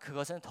사랑,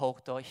 그것은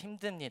더욱더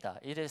힘듭니다.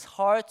 It is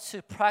hard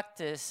to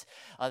practice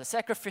the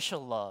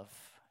sacrificial love.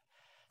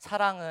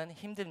 사랑은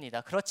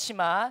힘듭니다.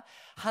 그렇지만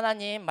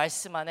하나님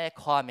말씀 안에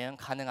거하면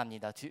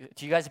가능합니다. Do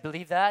you guys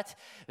believe that?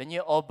 When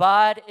you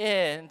abide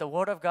in the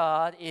Word of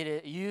God,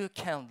 you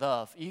can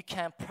love. You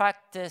can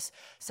practice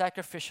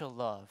sacrificial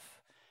love.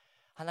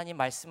 하나님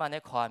말씀 안에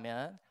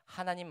거하면,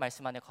 하나님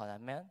말씀 안에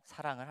거하면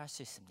사랑을 할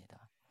수 있습니다.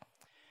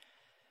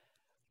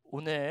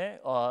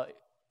 오늘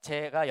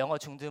제가 영어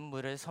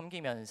중등부를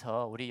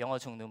섬기면서 우리 영어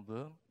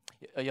중등부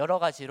여러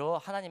가지로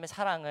하나님의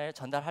사랑을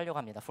전달하려고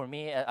합니다. For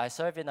me, I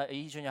serve in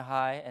a junior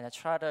high and I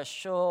try to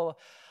show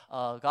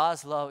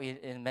God's love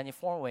in many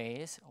form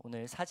ways.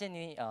 오늘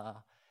사진이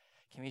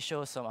can we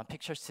show some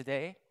pictures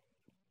today?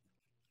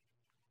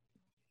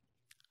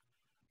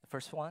 The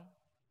first one.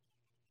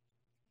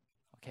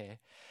 Okay.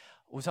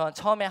 우선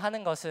처음에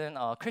하는 것은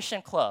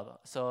Christian Club.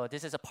 So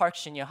this is a Park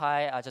Junior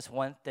High. I just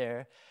went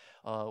there.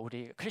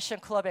 우리 크리스천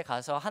클럽에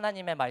가서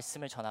하나님의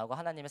말씀을 전하고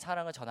하나님의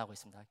사랑을 전하고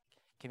있습니다.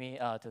 Give me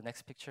the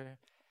next picture.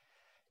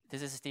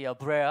 This is the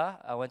Brea.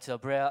 I went to the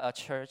Brea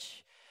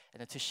church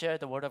and to share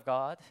the word of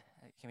God.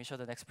 Can we show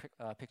the next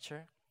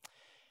picture?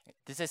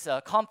 This is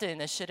a Compton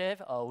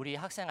Initiative. 우리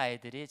학생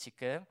아이들이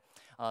지금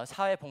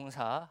사회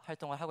봉사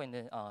활동을 하고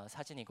있는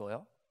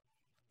사진이고요.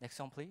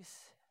 Next one,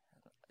 please.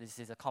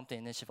 This is a Compton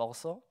Initiative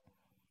also.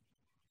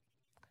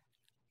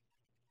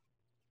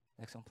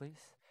 Next one,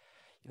 please.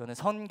 이거는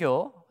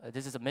선교.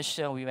 This is a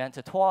mission. We went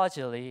to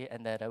Toajili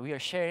and that we are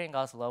sharing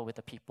God's love with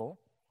the people.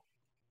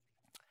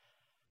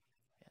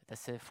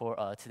 That's it for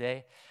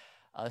today.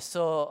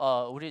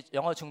 So 우리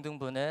영어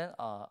중등부는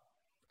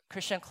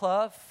Christian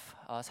Club,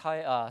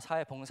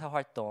 사회 봉사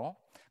활동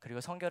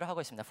그리고 선교를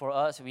하고 있습니다. For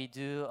us, we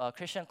do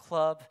Christian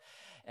Club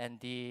and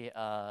the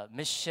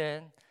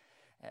mission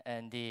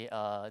and the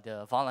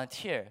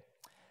volunteer.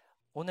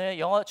 오늘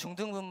영어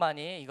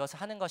중등부만이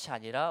이것을 하는 것이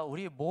아니라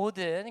우리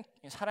모든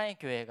사랑의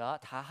교회가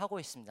다 하고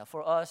있습니다.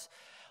 For us,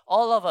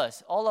 all of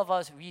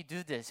us, we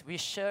do this. We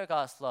share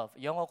God's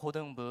love. 영어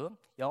고등부,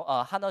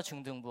 한어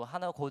중등부,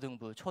 한어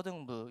고등부,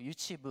 초등부,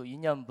 유치부,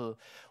 유년부,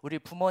 우리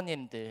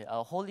부모님들,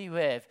 Holy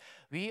Wave,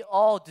 we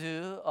all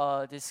do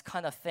this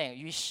kind of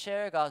thing. We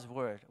share God's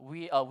word.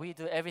 We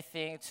do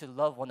everything to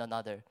love one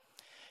another.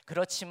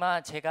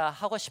 그렇지만 제가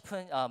하고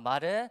싶은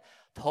말은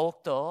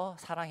더욱더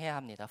사랑해야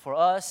합니다. For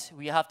us,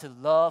 we have to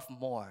love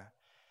more.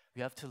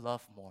 We have to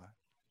love more.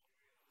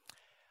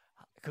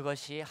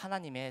 그것이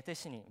하나님의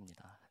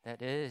뜻입니다.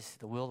 That is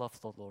the will of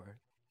the Lord.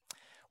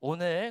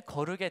 오늘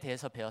거룩에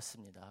대해서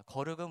배웠습니다.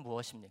 거룩은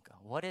무엇입니까?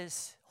 What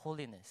is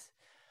holiness?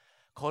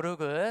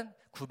 거룩은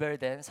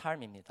구별된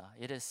삶입니다.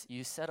 It is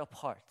you set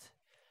apart.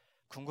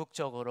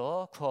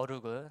 궁극적으로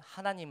거룩은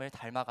하나님을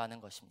닮아가는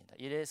것입니다.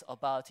 It is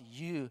about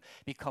you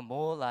become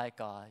more like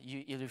God.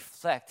 You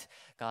reflect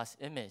God's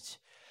image.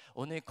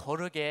 오늘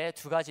거룩의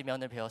두 가지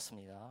면을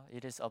배웠습니다.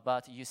 It is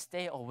about you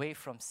stay away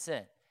from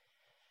sin.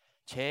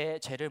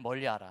 죄를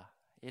멀리하라.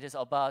 It is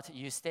about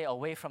you stay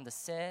away from the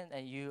sin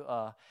and you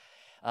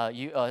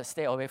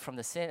stay away from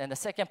the sin. And the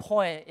second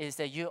point is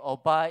that you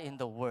abide in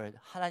the word.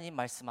 하나님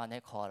말씀 안에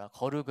거하라.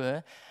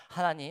 거룩은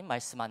하나님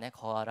말씀 안에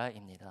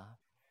거하라입니다.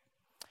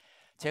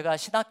 제가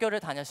신학교를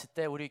다녔을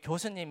때 우리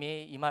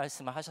교수님이 이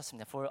말씀을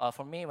하셨습니다.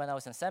 For me, when I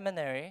was in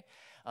seminary,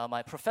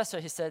 my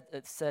professor he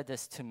said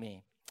this to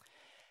me.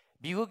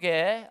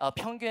 미국의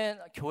평균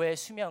교회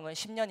수명은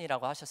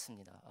 10년이라고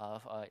하셨습니다.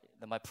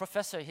 My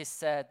professor he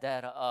said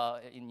that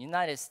in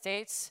United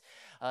States,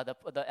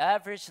 the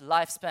average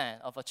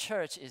lifespan of a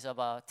church is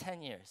about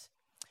 10 years.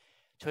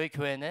 저희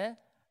교회는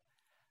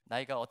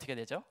나이가 어떻게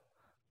되죠?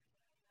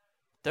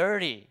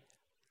 30.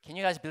 Can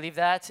you guys believe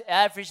that?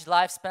 Average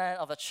lifespan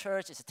of a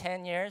church is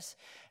 10 years,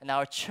 and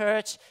our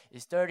church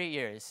is 30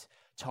 years.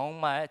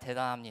 정말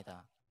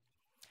대단합니다.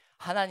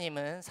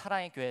 하나님은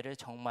사랑의 교회를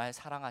정말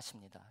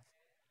사랑하십니다.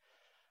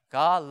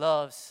 God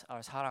loves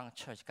our 사랑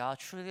church. God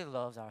truly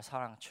loves our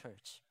사랑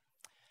church.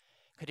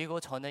 그리고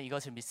저는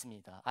이것을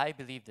믿습니다. I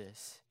believe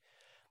this.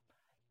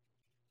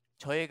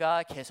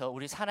 저희가 계속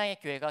우리 사랑의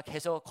교회가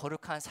계속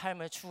거룩한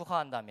삶을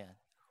추구한다면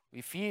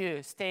If you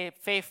stay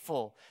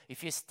faithful,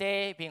 if you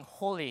stay being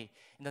holy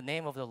in the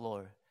name of the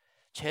Lord,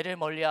 죄를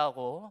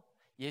멀리하고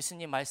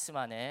예수님 말씀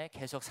안에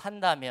계속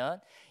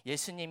산다면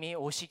예수님이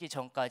오시기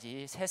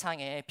전까지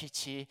세상의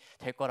빛이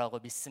될 거라고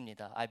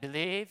믿습니다. I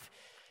believe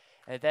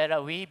that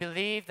we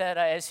believe that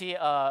as we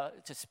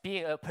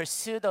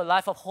pursue the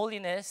life of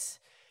holiness,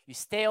 you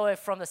stay away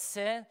from the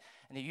sin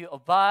and you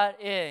abide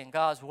in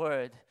God's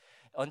word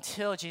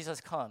until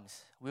Jesus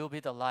comes. We'll be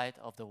the light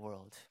of the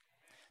world.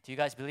 Do you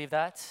guys believe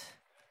that?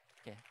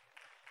 Okay.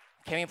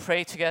 Can we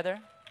pray together?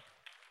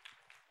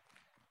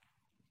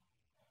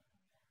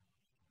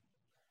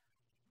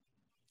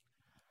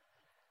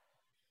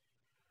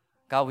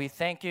 God, we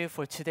thank you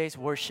for today's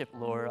worship,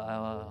 Lord.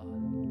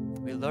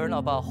 We learn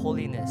about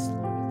holiness,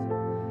 Lord.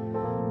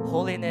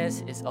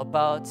 Holiness is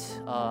about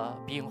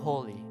being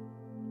holy.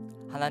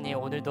 하나님,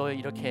 오늘도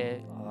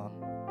이렇게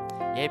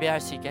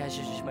예배할 수 있게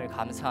해주심을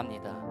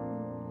감사합니다.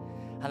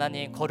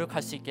 하나님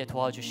거룩할 수 있게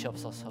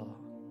도와주시옵소서.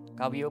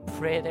 God, we will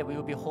pray that we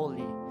will be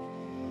holy.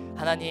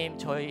 하나님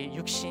저희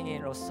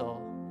육신인으로서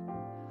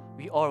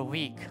we are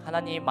weak.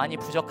 하나님 많이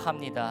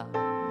부족합니다.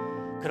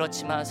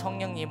 그렇지만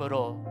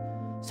성령님으로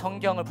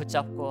성경을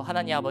붙잡고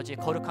하나님 아버지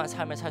거룩한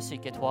삶을 살 수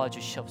있게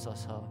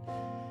도와주시옵소서.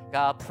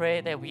 God,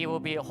 pray that we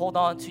will be hold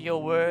on to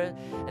your word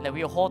and that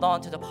we will hold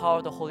on to the power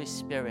of the Holy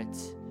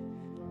Spirit.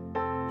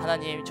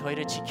 하나님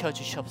저희를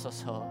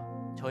지켜주시옵소서.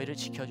 저희를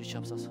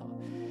지켜주시옵소서.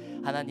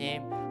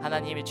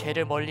 하나님이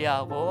죄를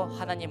멀리하고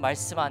하나님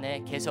말씀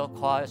안에 계속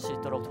거할 수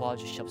있도록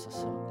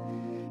도와주시옵소서.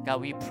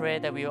 God, we pray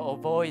that we will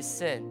avoid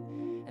sin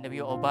and that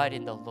we will abide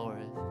in the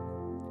Lord.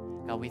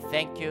 God, we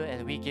thank you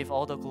and we give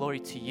all the glory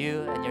to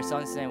you and your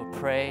son's name we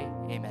pray.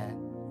 Amen.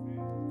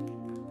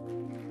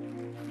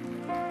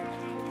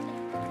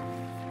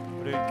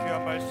 우리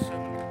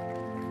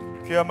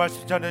귀한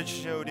말씀 전해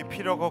주신 우리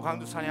피로고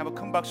강도사님 한번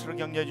큰 박수로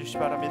격려해 주시기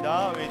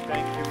바랍니다. We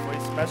thank you for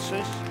his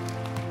message.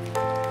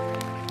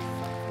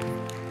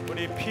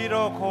 우리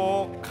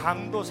피로고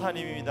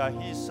강도사님입니다.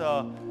 He's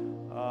a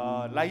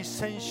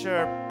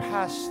licensure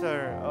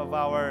pastor of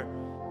our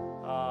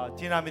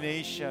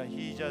denomination.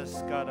 He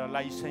just got a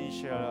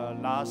licensure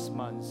last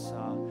month.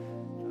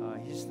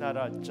 He's not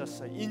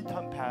just an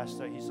intern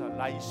pastor. He's a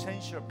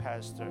licensure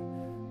pastor.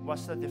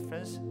 What's the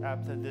difference?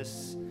 After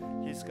this,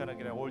 he's gonna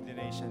get an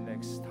ordination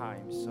next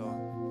time. So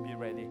be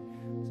ready.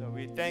 So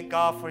we thank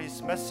God for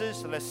His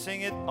message. Let's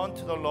sing it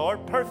unto the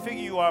Lord. Perfect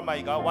you are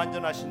my God.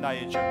 완전하신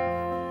나의 주.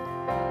 Worship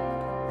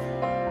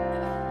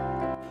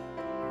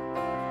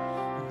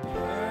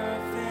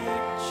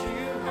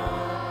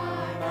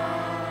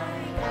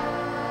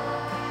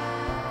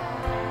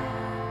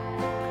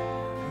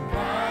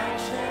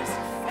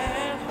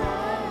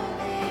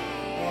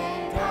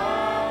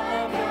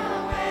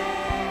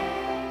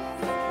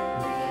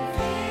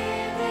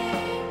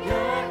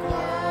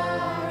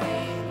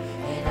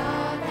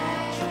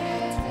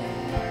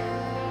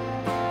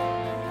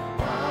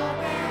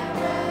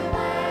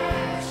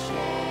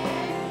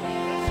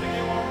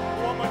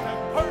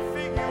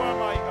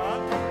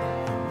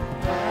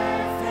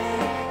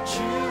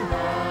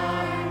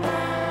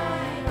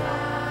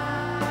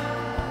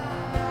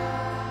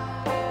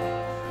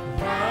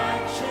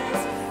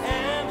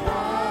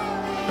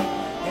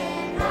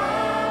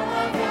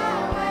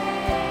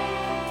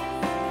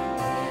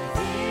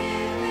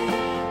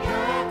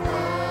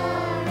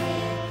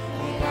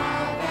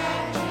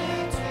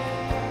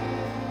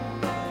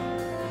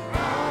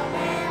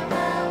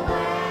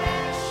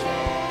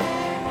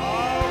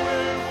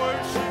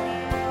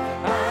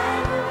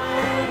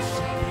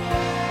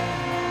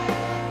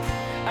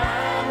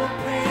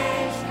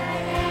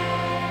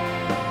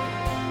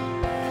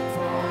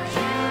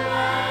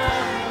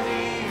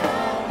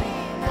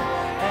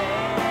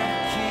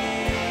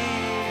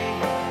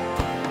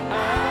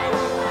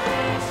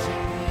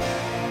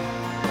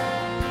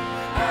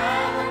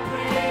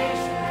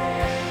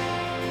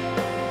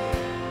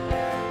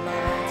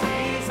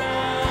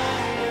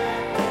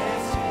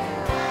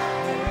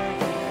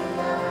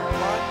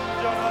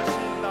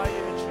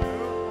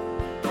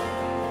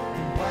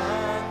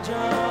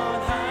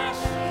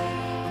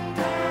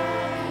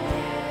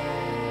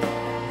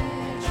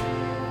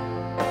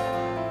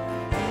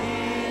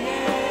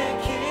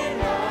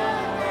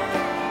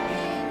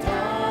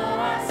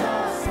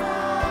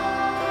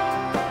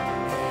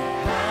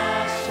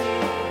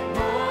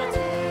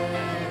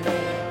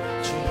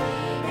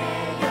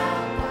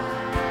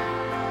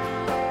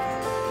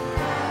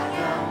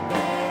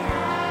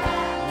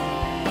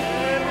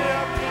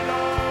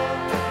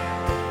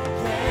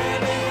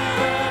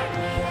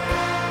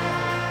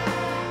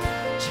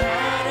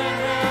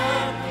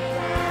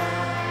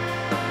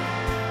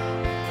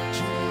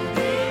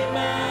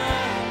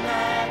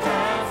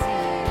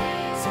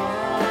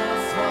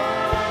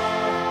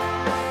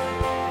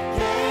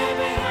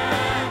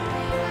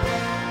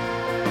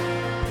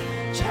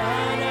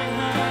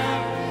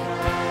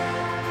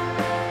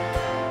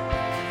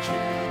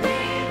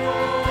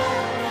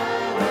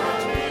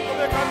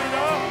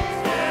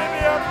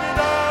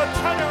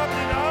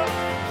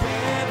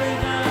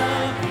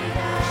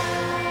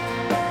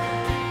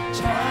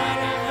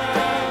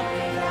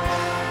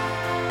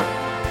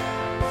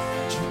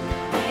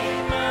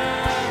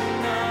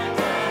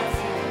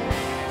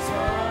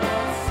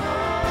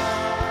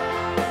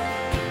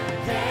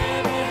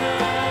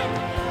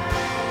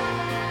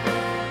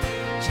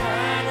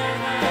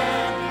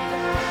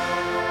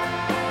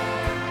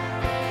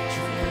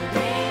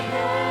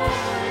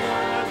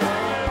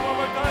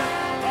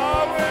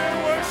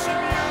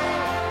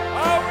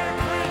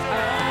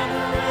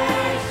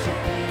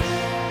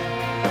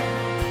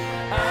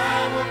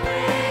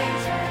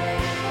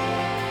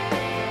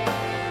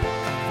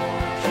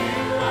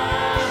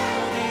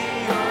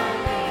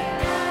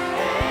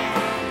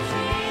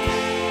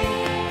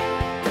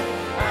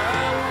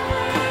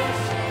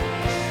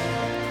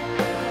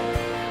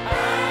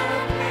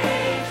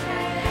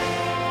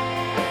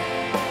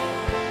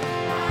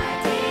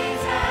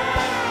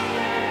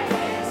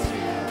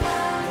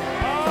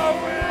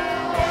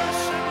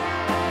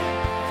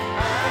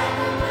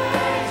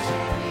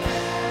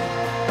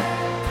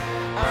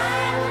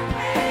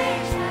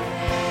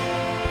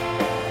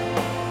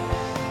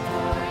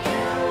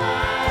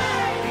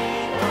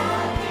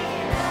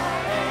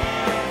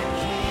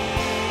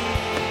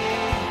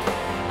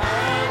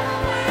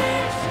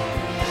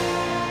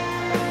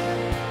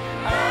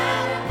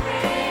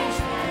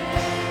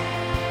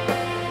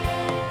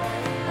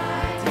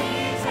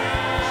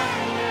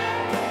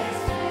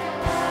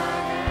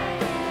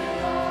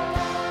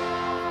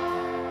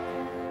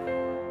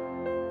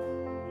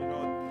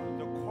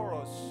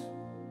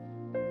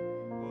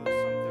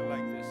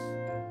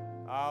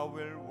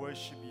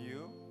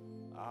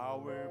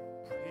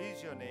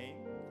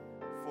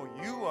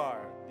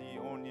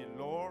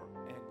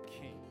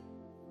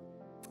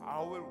I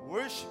will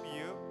worship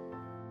you.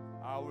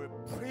 I will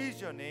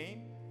praise your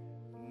name.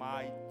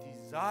 My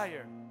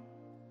desire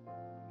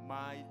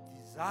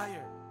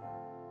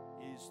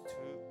is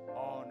to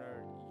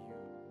honor you,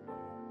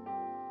 Lord.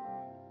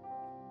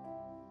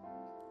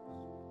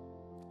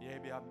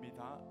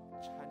 예배합니다.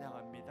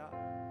 찬양합니다.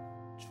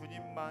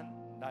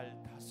 주님만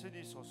날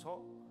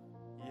다스리소서.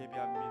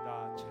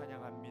 예배합니다.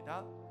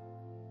 찬양합니다.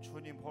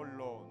 주님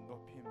홀로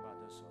높임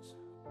받으소서.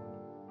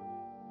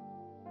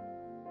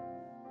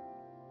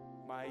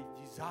 My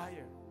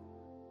desire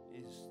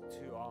is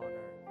to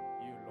honor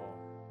you,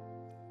 Lord.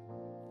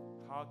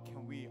 How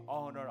can we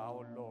honor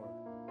our Lord?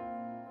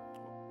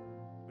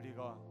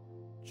 우리가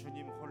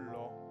주님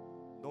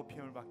홀로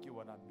높임을 받기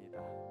원합니다.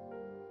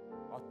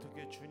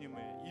 어떻게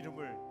주님의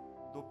이름을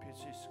높일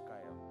수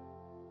있을까요?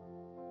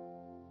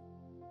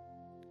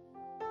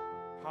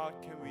 How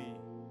can we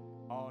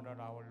honor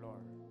our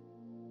Lord?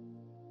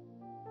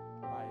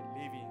 By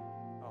living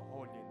a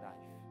holy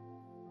life.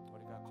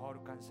 우리가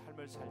거룩한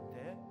삶을 살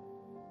때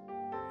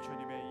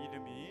주님의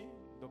이름이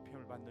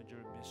높임을 받는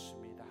줄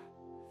믿습니다.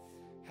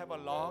 Have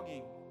a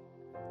longing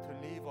to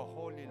live a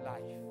holy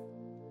life.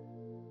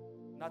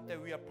 Not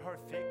that we are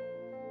perfect,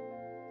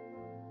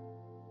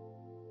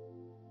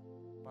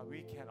 but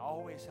we can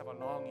always have a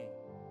longing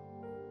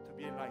to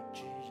be like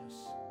Jesus.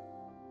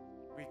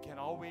 We can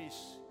always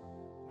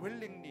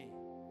willingly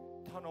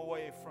turn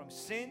away from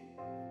sin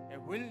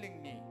and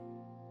willingly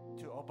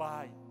to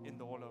abide in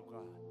the Word of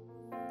God.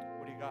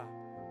 우리가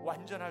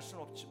완전할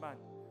수는 없지만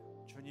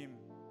주님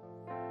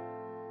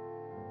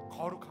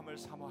거룩함을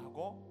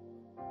사모하고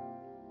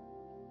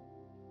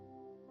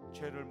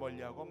죄를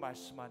멀리하고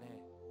말씀 안에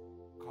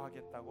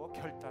거하겠다고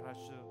결단할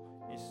수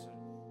있을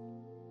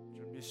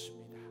줄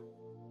믿습니다.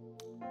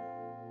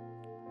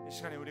 이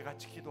시간에 우리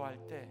같이 기도할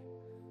때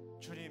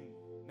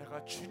주님,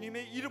 내가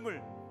주님의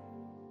이름을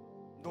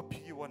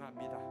높이기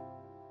원합니다.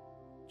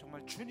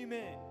 정말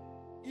주님의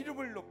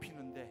이름을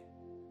높이는데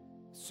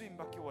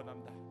쓰임받기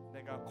원합니다.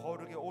 내가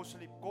거룩의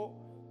옷을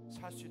입고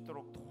살 수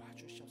있도록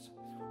도와주셔서.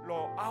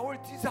 Lord, our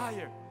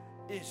desire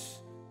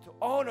is to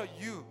honor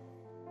you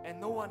and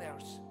no one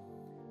else.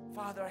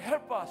 Father,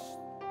 help us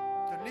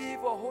to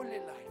live a holy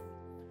life,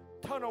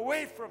 turn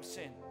away from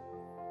sin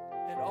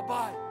and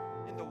abide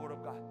in the Word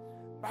of God.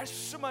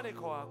 말씀 안에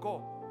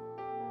거하고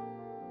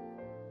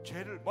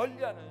죄를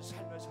멀리하는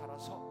삶을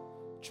살아서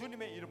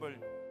주님의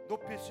이름을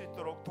높일 수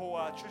있도록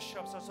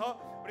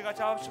도와주시옵소서. 우리가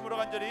자업심으로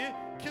간절히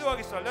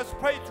기도하겠습니다. Let's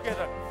pray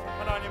together.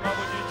 하나님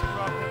아버지, 주님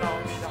앞에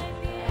나옵니다.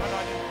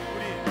 하나님,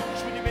 우리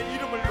주님의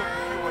이름을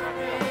높이기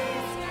원합니다.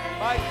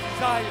 My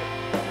desire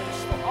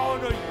is to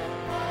honor you.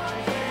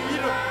 주님의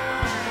이름,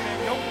 주님의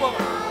영광을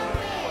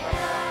보여주기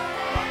원합니다.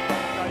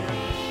 가까이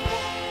해주시고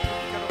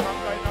주님께로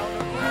가까이 나오는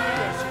우리를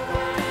낼 수 있도록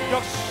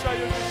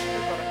역사하여 주시길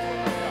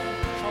바랍니다.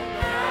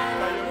 성령님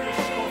가까이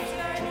해주시고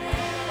주님의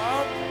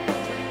마음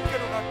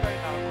주님께로 가까이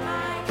나오고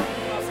주님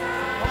앞에서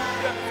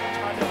경배하면서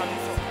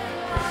찬양하면서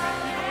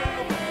주님의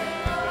이름을 높이는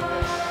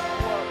분들을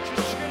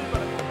도와주시길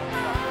바랍니다.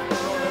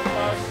 Lord,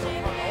 help us to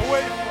turn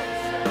away from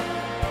sin.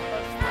 Help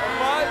us to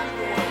abide in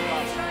the Word of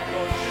God.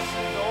 Lord, this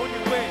is the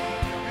only way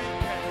we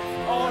can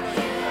honor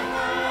you.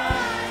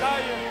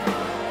 Desire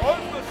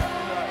always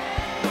desire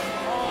to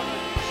honor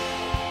you,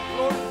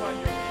 glorify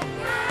you.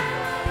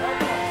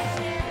 Help us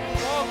to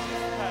walk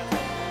this path.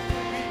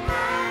 We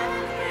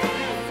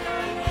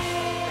represent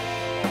you.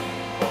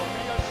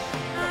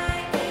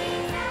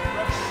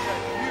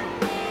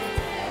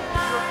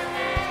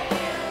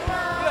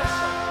 Bless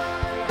us.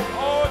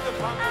 All the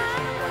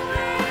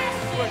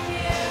congregation are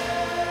here. Worship.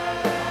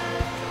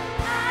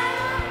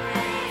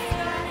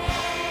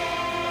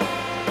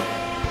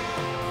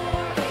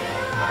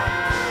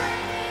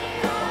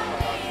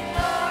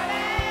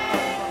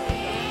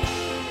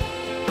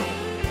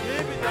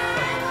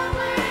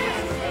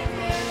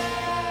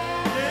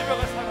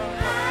 예배가 사랑하는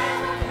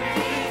하나님,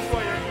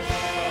 인수하여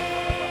주시기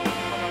바랍니다.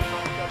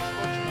 하나님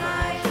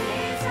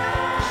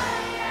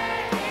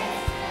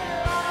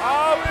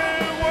I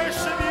will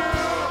worship you.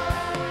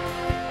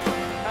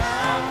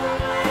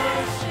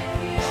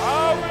 I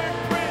will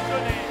praise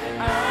your name.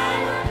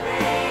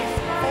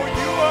 For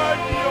you are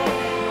the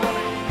only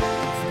one.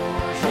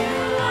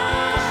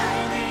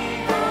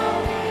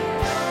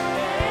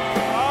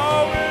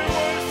 I will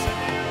worship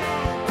you.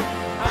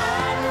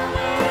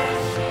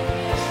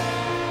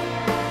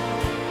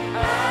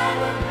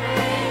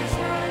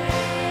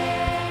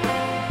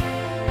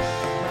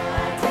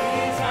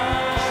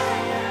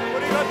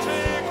 우리 같이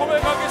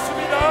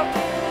고백하겠습니다.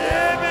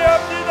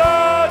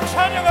 예배합니다.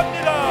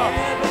 찬양합니다.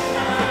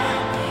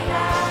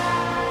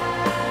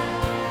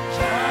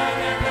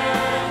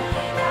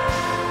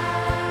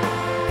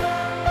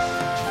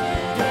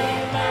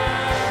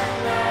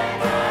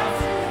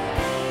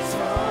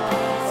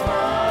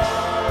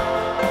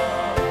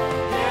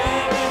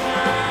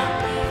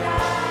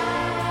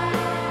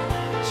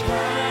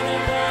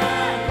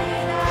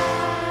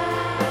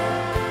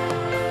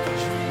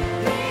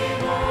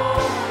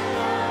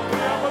 우리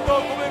한 번 더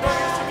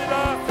고백하겠습니다.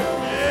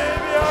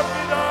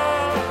 예배합니다.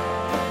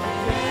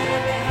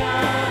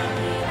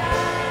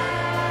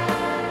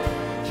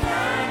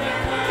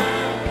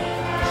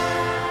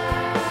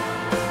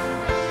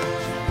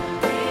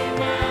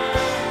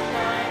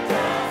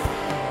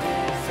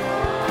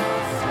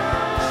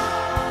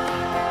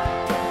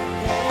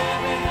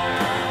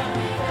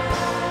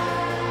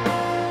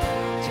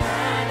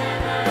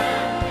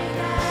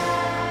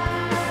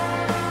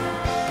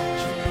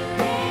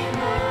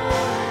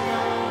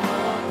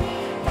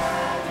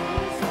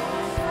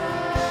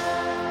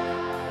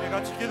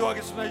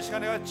 그렇습니다. 이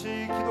시간에 같이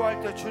기도할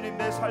때 주님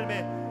내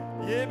삶에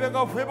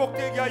예배가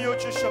회복되게 하여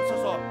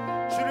주시옵소서.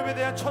 주님에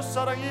대한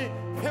첫사랑이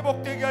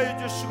회복되게 하여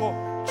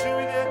주시고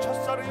주님에 대한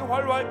첫사랑이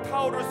활활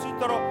타오를 수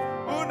있도록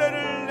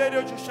은혜를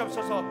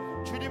내려주시옵소서.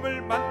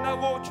 주님을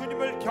만나고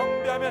주님을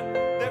경배하면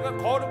내가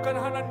거룩한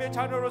하나님의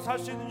자녀로 살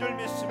수 있는 줄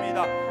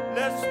믿습니다.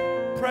 Let's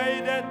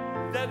pray that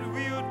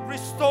we would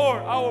restore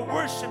our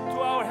worship to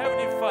our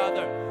Heavenly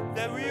Father,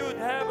 that we would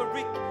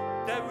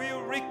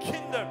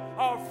rekindle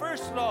our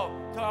first love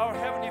to our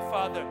Heavenly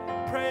Father.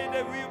 Pray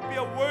that we would be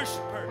a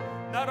worshiper,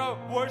 not a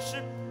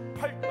worship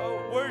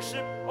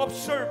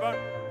observer,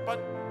 but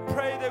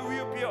pray that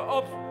we would be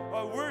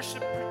a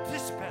worship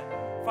participant.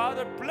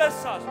 Father,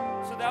 bless us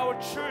so that our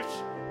church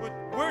would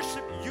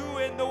worship you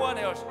and no one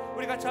else.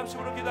 우리 같이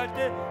함심으로 기도할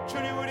때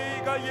주님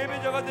우리가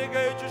예배자가 되게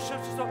하여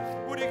주시옵소서.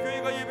 우리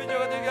교회가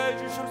예배자가 되게 하여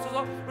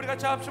주시옵소서. 우리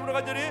같이 함심으로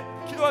간절히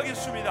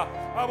기도하겠습니다.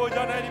 아버지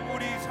하나님,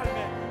 우리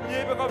삶에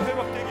예배가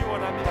회복되기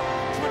원합니다.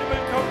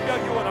 주님을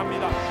경배하기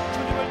원합니다.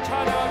 주님을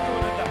찬양하기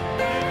원한다.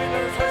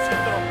 예배자로 설 수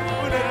있도록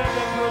은혜를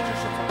베풀어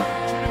주셔서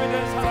주님에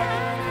대한 사랑이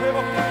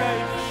회복되게 하여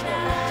주시고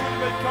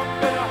주님을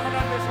경배하는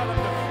하나님의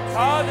사람들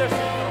다 될 수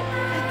있도록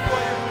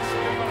인도하여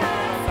주시길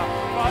바랍니다.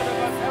 Father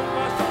God, help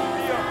us to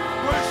be a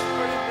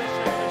worshiper in this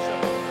generation.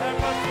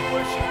 Help us to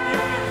worship you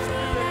in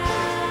spirit and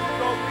truth.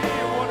 Lord, we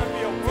want to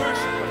be a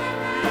worshiper.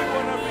 We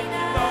want to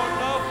rekindle our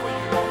love for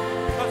you, Lord,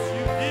 because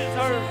you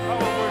deserve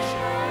our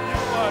worship. You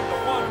are the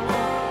one who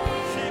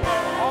receives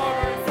our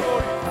honor and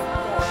glory, Lord.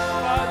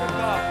 Father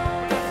God,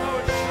 bless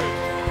our church.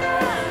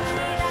 As a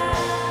church,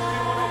 Lord, we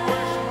want to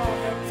worship our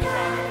Heavenly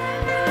Father.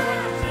 We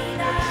want to see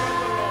you as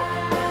the Lord.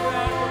 You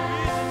are the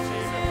reason,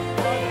 Savior.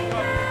 Father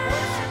God, we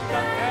worship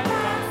that man.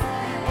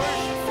 We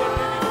worship the living God. Father, help us to worship our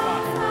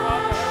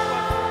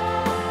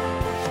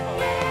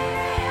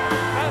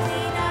Pastor.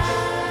 하나님 예배를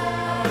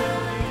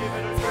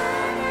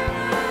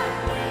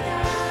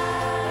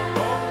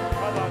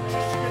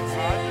받아주시길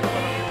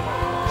간절히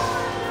바랍니다.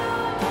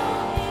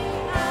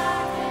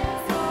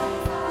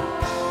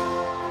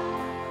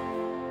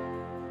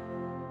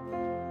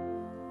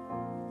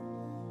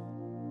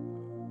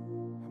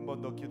 한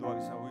번 더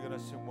기도하겠습니다. We're gonna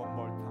sing one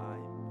more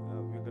time.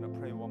 We're gonna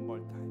pray one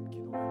more time.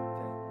 기도할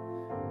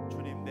때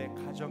주님, 내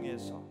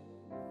가정에서,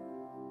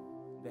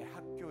 내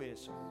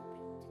학교에서,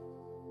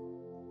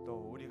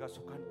 또 우리가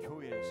속한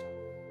교회에서,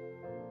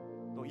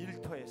 또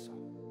일터에서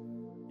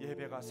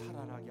예배가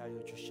살아나게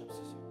하여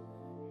주시옵소서.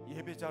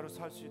 예배자로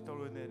살 수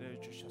있도록 은혜를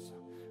주셔서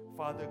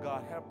Father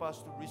God, help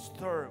us to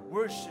restore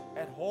worship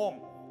at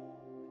home,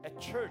 at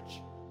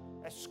church,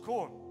 at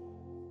school,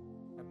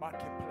 at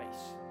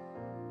marketplace.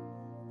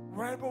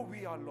 Wherever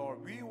we are,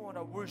 Lord, we want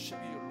to worship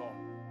you, Lord.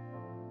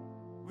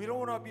 We don't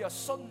want to be a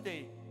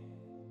Sunday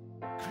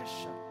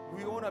Christian.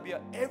 We want to be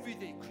an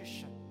everyday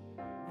Christian.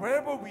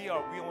 Wherever we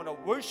are, we want to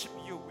worship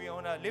you. We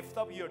want to lift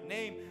up your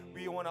name.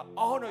 We want to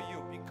honor you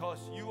because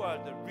you are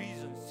the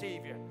risen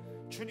Savior.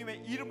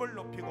 주님의 이름을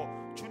높이고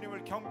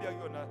주님을 경배하기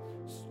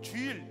원하는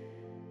주일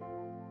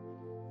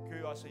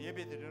교회 와서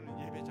예배드리는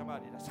예배자가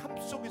아니라 삶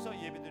속에서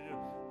예배드리는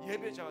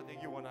예배자가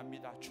되기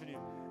원합니다. 주님,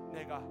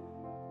 내가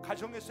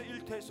가정에서,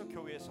 일터에서,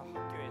 교회에서,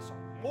 학교에서,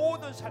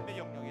 모든 삶의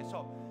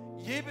영역에서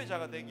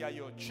예배자가 되게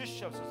하여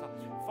주시옵소서.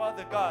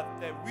 Father God,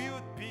 that we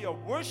would be a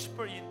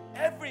worshiper in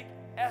every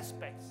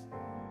aspect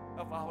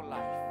of our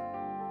life.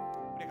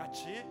 우리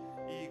같이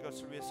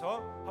이것을 위해서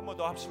한 번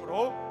더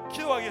합심으로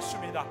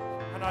기도하겠습니다.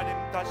 하나님,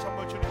 다시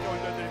한번 주님께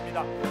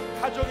올려드립니다.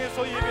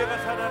 가정에서 예배가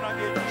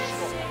살아나게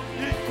해주시고,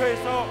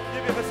 일터에서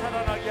예배가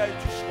살아나게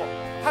해주시고,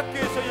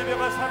 학교에서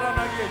예배가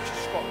살아나게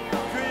해주시고,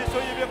 교회에서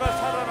예배가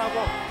살아나고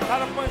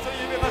다락방에서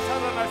예배가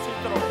살아날 수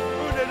있도록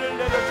은혜를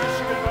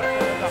내려주시길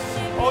바랍니다.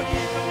 어디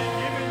있든지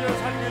예배를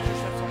살게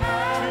해주셔서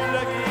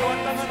주일날 교회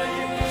왔다 가는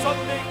이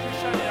썬데이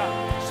크리스천이야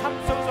삶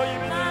속에서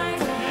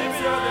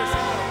예배자가 될 수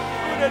있도록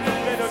은혜를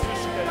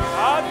내려주시길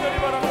간절히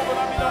바라고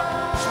원합니다.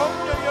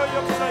 성령의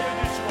역사해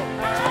주시고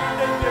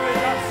참된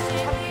예배자,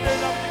 참된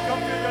아버지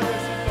경배가 될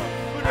수 있도록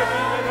은혜를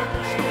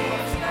내려주시길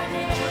바랍니다.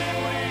 주님,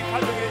 우리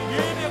가정의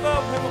예배가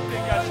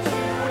회복되게 하시고,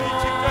 우리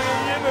직장의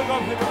예배가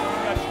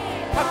회복되게 하시고,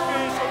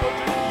 학교에서도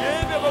주님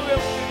예배가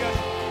회복되게 하시고,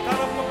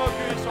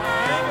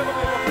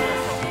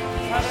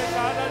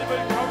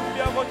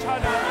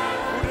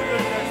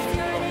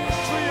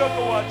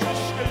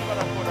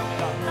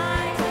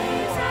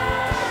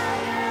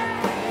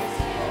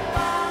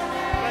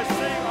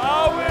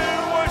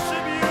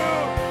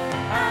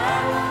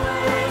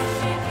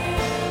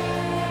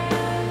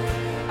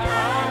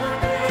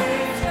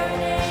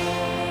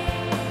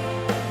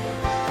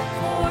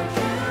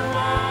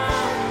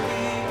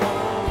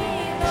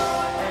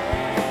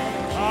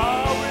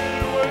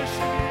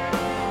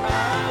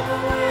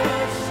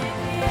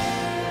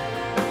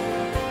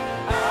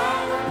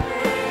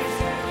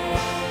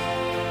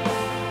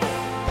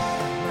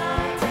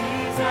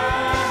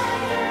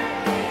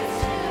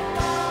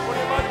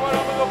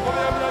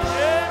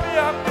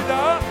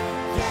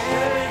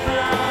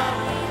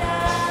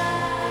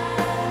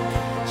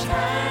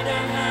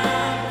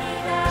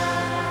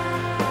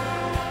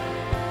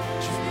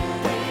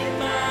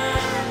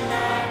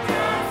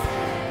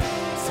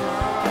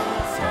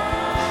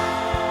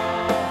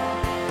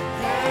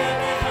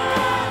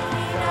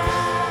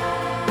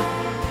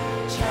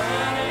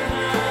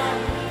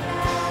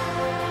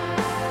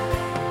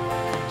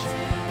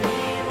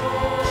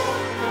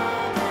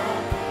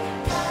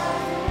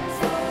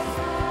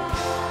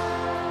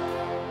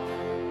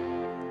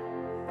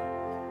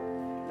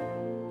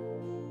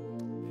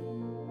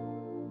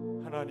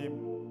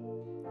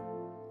 하나님,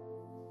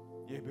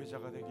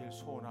 예배자가 되길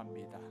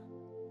소원합니다.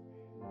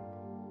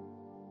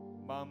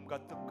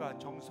 마음과 뜻과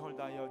정성을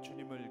다하여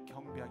주님을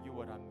경배하기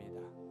원합니다.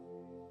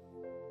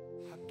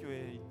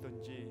 학교에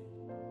있든지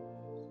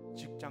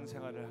직장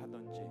생활을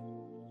하든지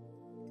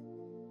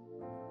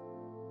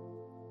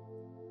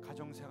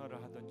가정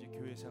생활을 하든지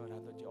교회 생활을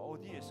하든지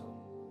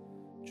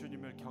어디에서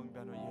주님을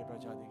경배하는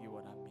예배자가 되기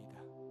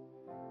원합니다.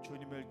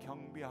 주님을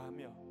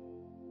경배하며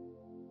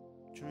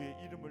주의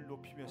이름을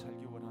높이며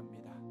살기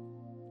원합니다.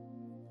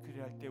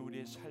 그리할 때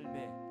우리의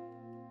삶에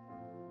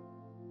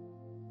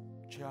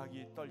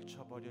죄악이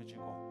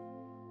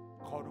떨쳐버려지고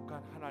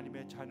거룩한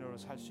하나님의 자녀로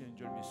살 수 있는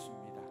줄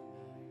믿습니다.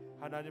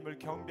 하나님을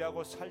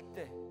경배하고 살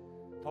때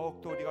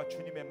더욱더 우리가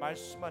주님의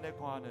말씀 안에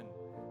거하는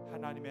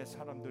하나님의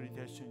사람들이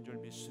될 수 있는 줄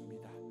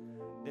믿습니다.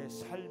 내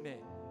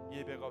삶의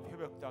예배가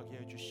회복되게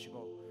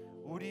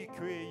해주시고 우리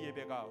교회의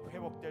예배가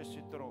회복될 수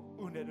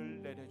있도록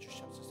은혜를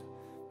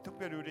내려주시옵소서.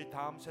 특별히 우리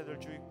다음 세대를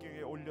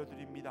주님께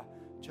올려드립니다.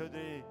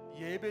 저들이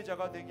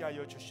예배자가 되게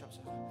하여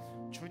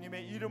주시옵소서.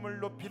 주님의 이름을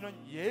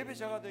높이는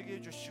예배자가 되게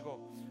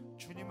해주시고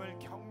주님을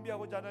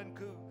경배하고자 하는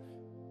그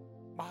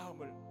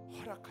마음을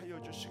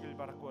허락하여 주시길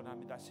바라고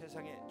원합니다.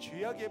 세상에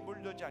죄악에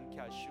물들지 않게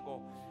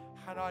하시고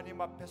하나님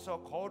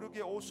앞에서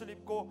거룩의 옷을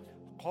입고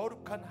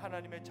거룩한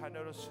하나님의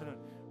자녀로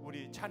서는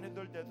우리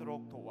자녀들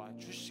되도록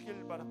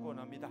도와주시길 바라고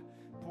원합니다.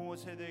 부모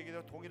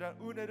세대에게도 동일한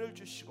은혜를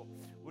주시고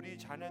우리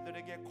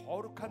자녀들에게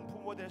거룩한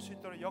부모 될 수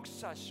있도록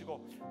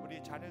역사하시고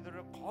우리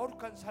자녀들을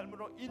거룩한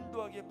삶으로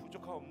인도하기에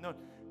부족함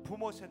없는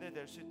부모 세대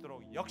될 수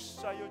있도록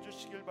역사하여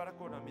주시길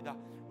바라고 원합니다.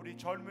 우리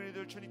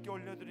젊은이들 주님께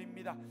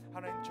올려드립니다.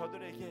 하나님,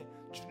 저들에게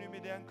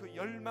주님에 대한 그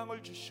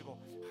열망을 주시고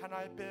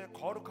하나님 앞에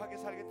거룩하게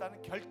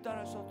살겠다는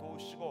결단에서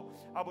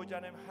도우시고 아버지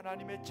하나님,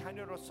 하나님의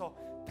자녀로서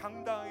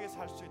당당하게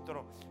살 수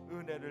있도록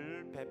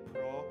은혜를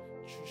베풀어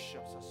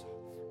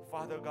주시옵소서.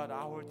 Father God,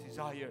 our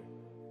desire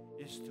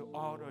is to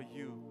honor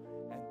you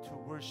and to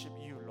worship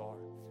you,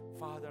 Lord.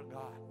 Father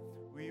God,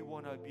 we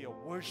want to be a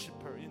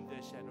worshiper in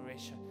this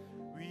generation.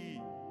 We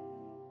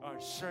are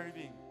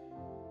serving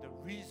the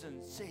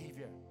risen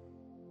Savior.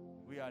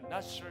 We are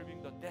not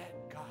serving the dead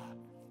God.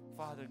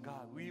 Father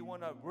God, we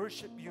want to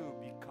worship you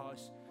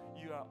because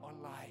you are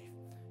alive.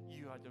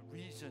 You are the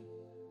risen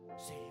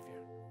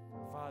Savior.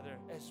 Father,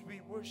 as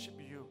we worship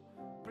you,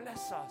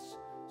 bless us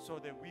so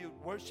that we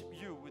worship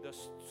you with the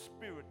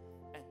spirit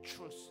and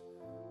truth.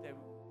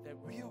 That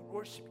we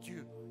worship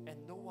you and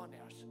no one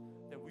else.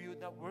 That we would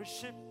not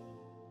worship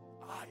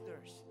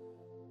idols.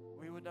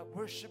 We would not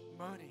worship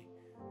money.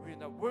 We would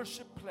not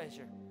worship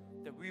pleasure.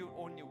 That we would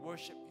only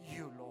worship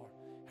you, Lord.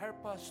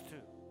 Help us to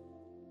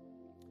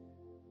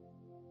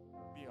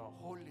be a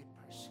holy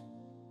person.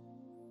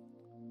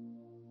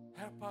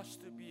 Help us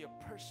to be a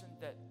person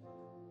that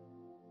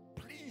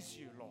please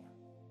you, Lord.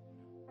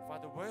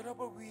 Father,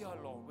 wherever we are,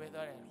 Lord, whether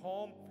at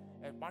home,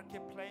 at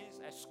marketplace,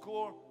 at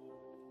school,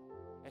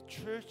 at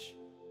church,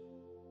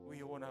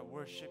 we want to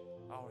worship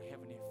our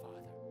Heavenly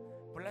Father.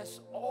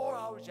 Bless all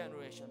our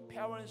generation,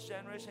 parents'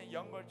 generation,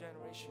 younger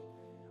generation,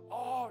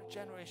 all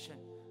generation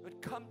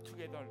would come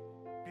together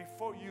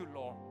before you,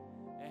 Lord,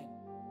 and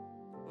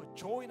would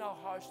join our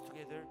hearts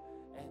together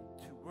and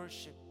to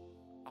worship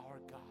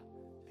our God,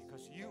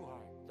 because you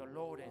are the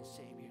Lord and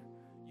Savior.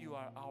 You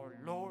are our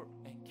Lord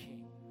and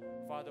King.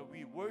 Father,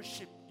 we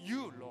worship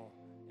you, Lord,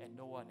 and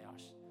no one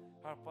else.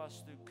 Help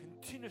us to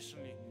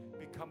continuously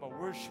become a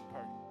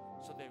worshiper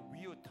so that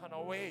we will turn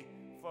away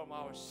from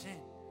our sin,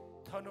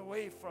 turn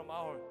away from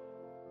our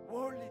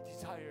worldly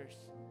desires,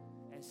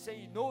 and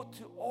say no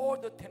to all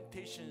the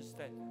temptations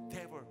that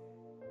devil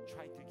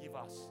tried to give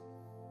us,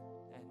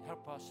 and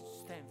help us to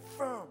stand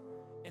firm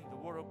in the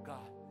Word of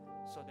God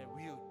so that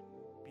we will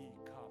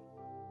become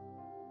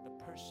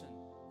the person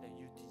that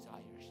you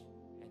desires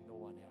and no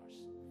one else.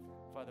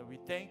 Father, we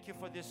thank you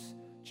for this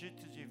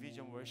G2G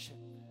Vision Worship.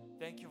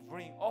 Thank you for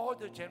bringing all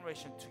the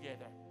generation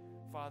together.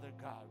 Father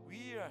God,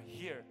 we are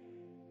here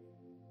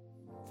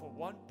for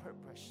one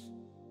purpose,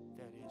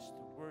 that is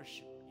to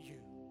worship you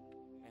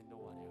and no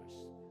one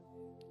else.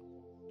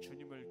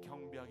 주님을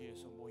경배하기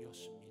위해서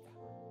모였습니다.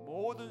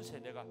 모든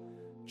세대가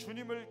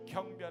주님을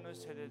경배하는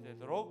세대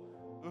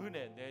되도록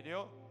은혜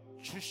내려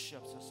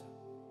주시옵소서.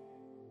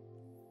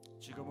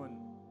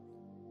 지금은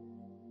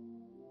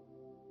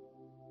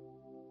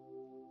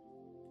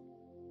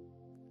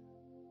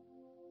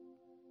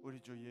우리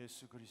주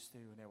예수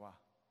그리스도의 은혜와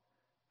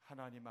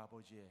하나님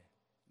아버지의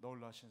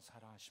놀라신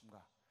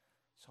사랑하심과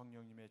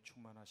성령님의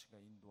충만하심과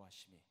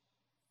인도하심이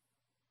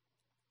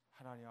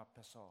하나님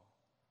앞에서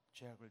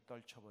죄악을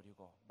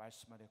떨쳐버리고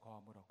말씀 안에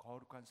거함으로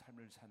거룩한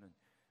삶을 사는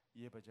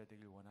예배자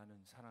되길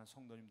원하는 사랑하는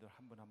성도님들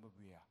한 분 한 분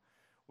위해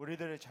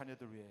우리들의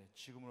자녀들 위해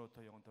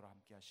지금으로부터 영원토록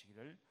함께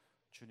하시기를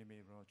주님의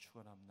이름으로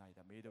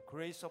축원합니다. May the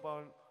grace of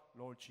our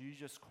Lord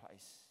Jesus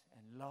Christ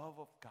and love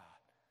of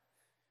God,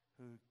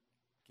 who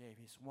gave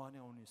His one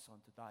and only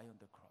Son to die on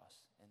the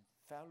cross, and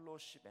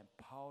fellowship and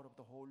power of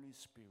the Holy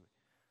Spirit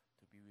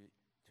to be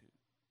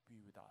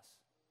with us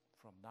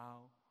from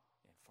now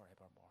and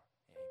forevermore.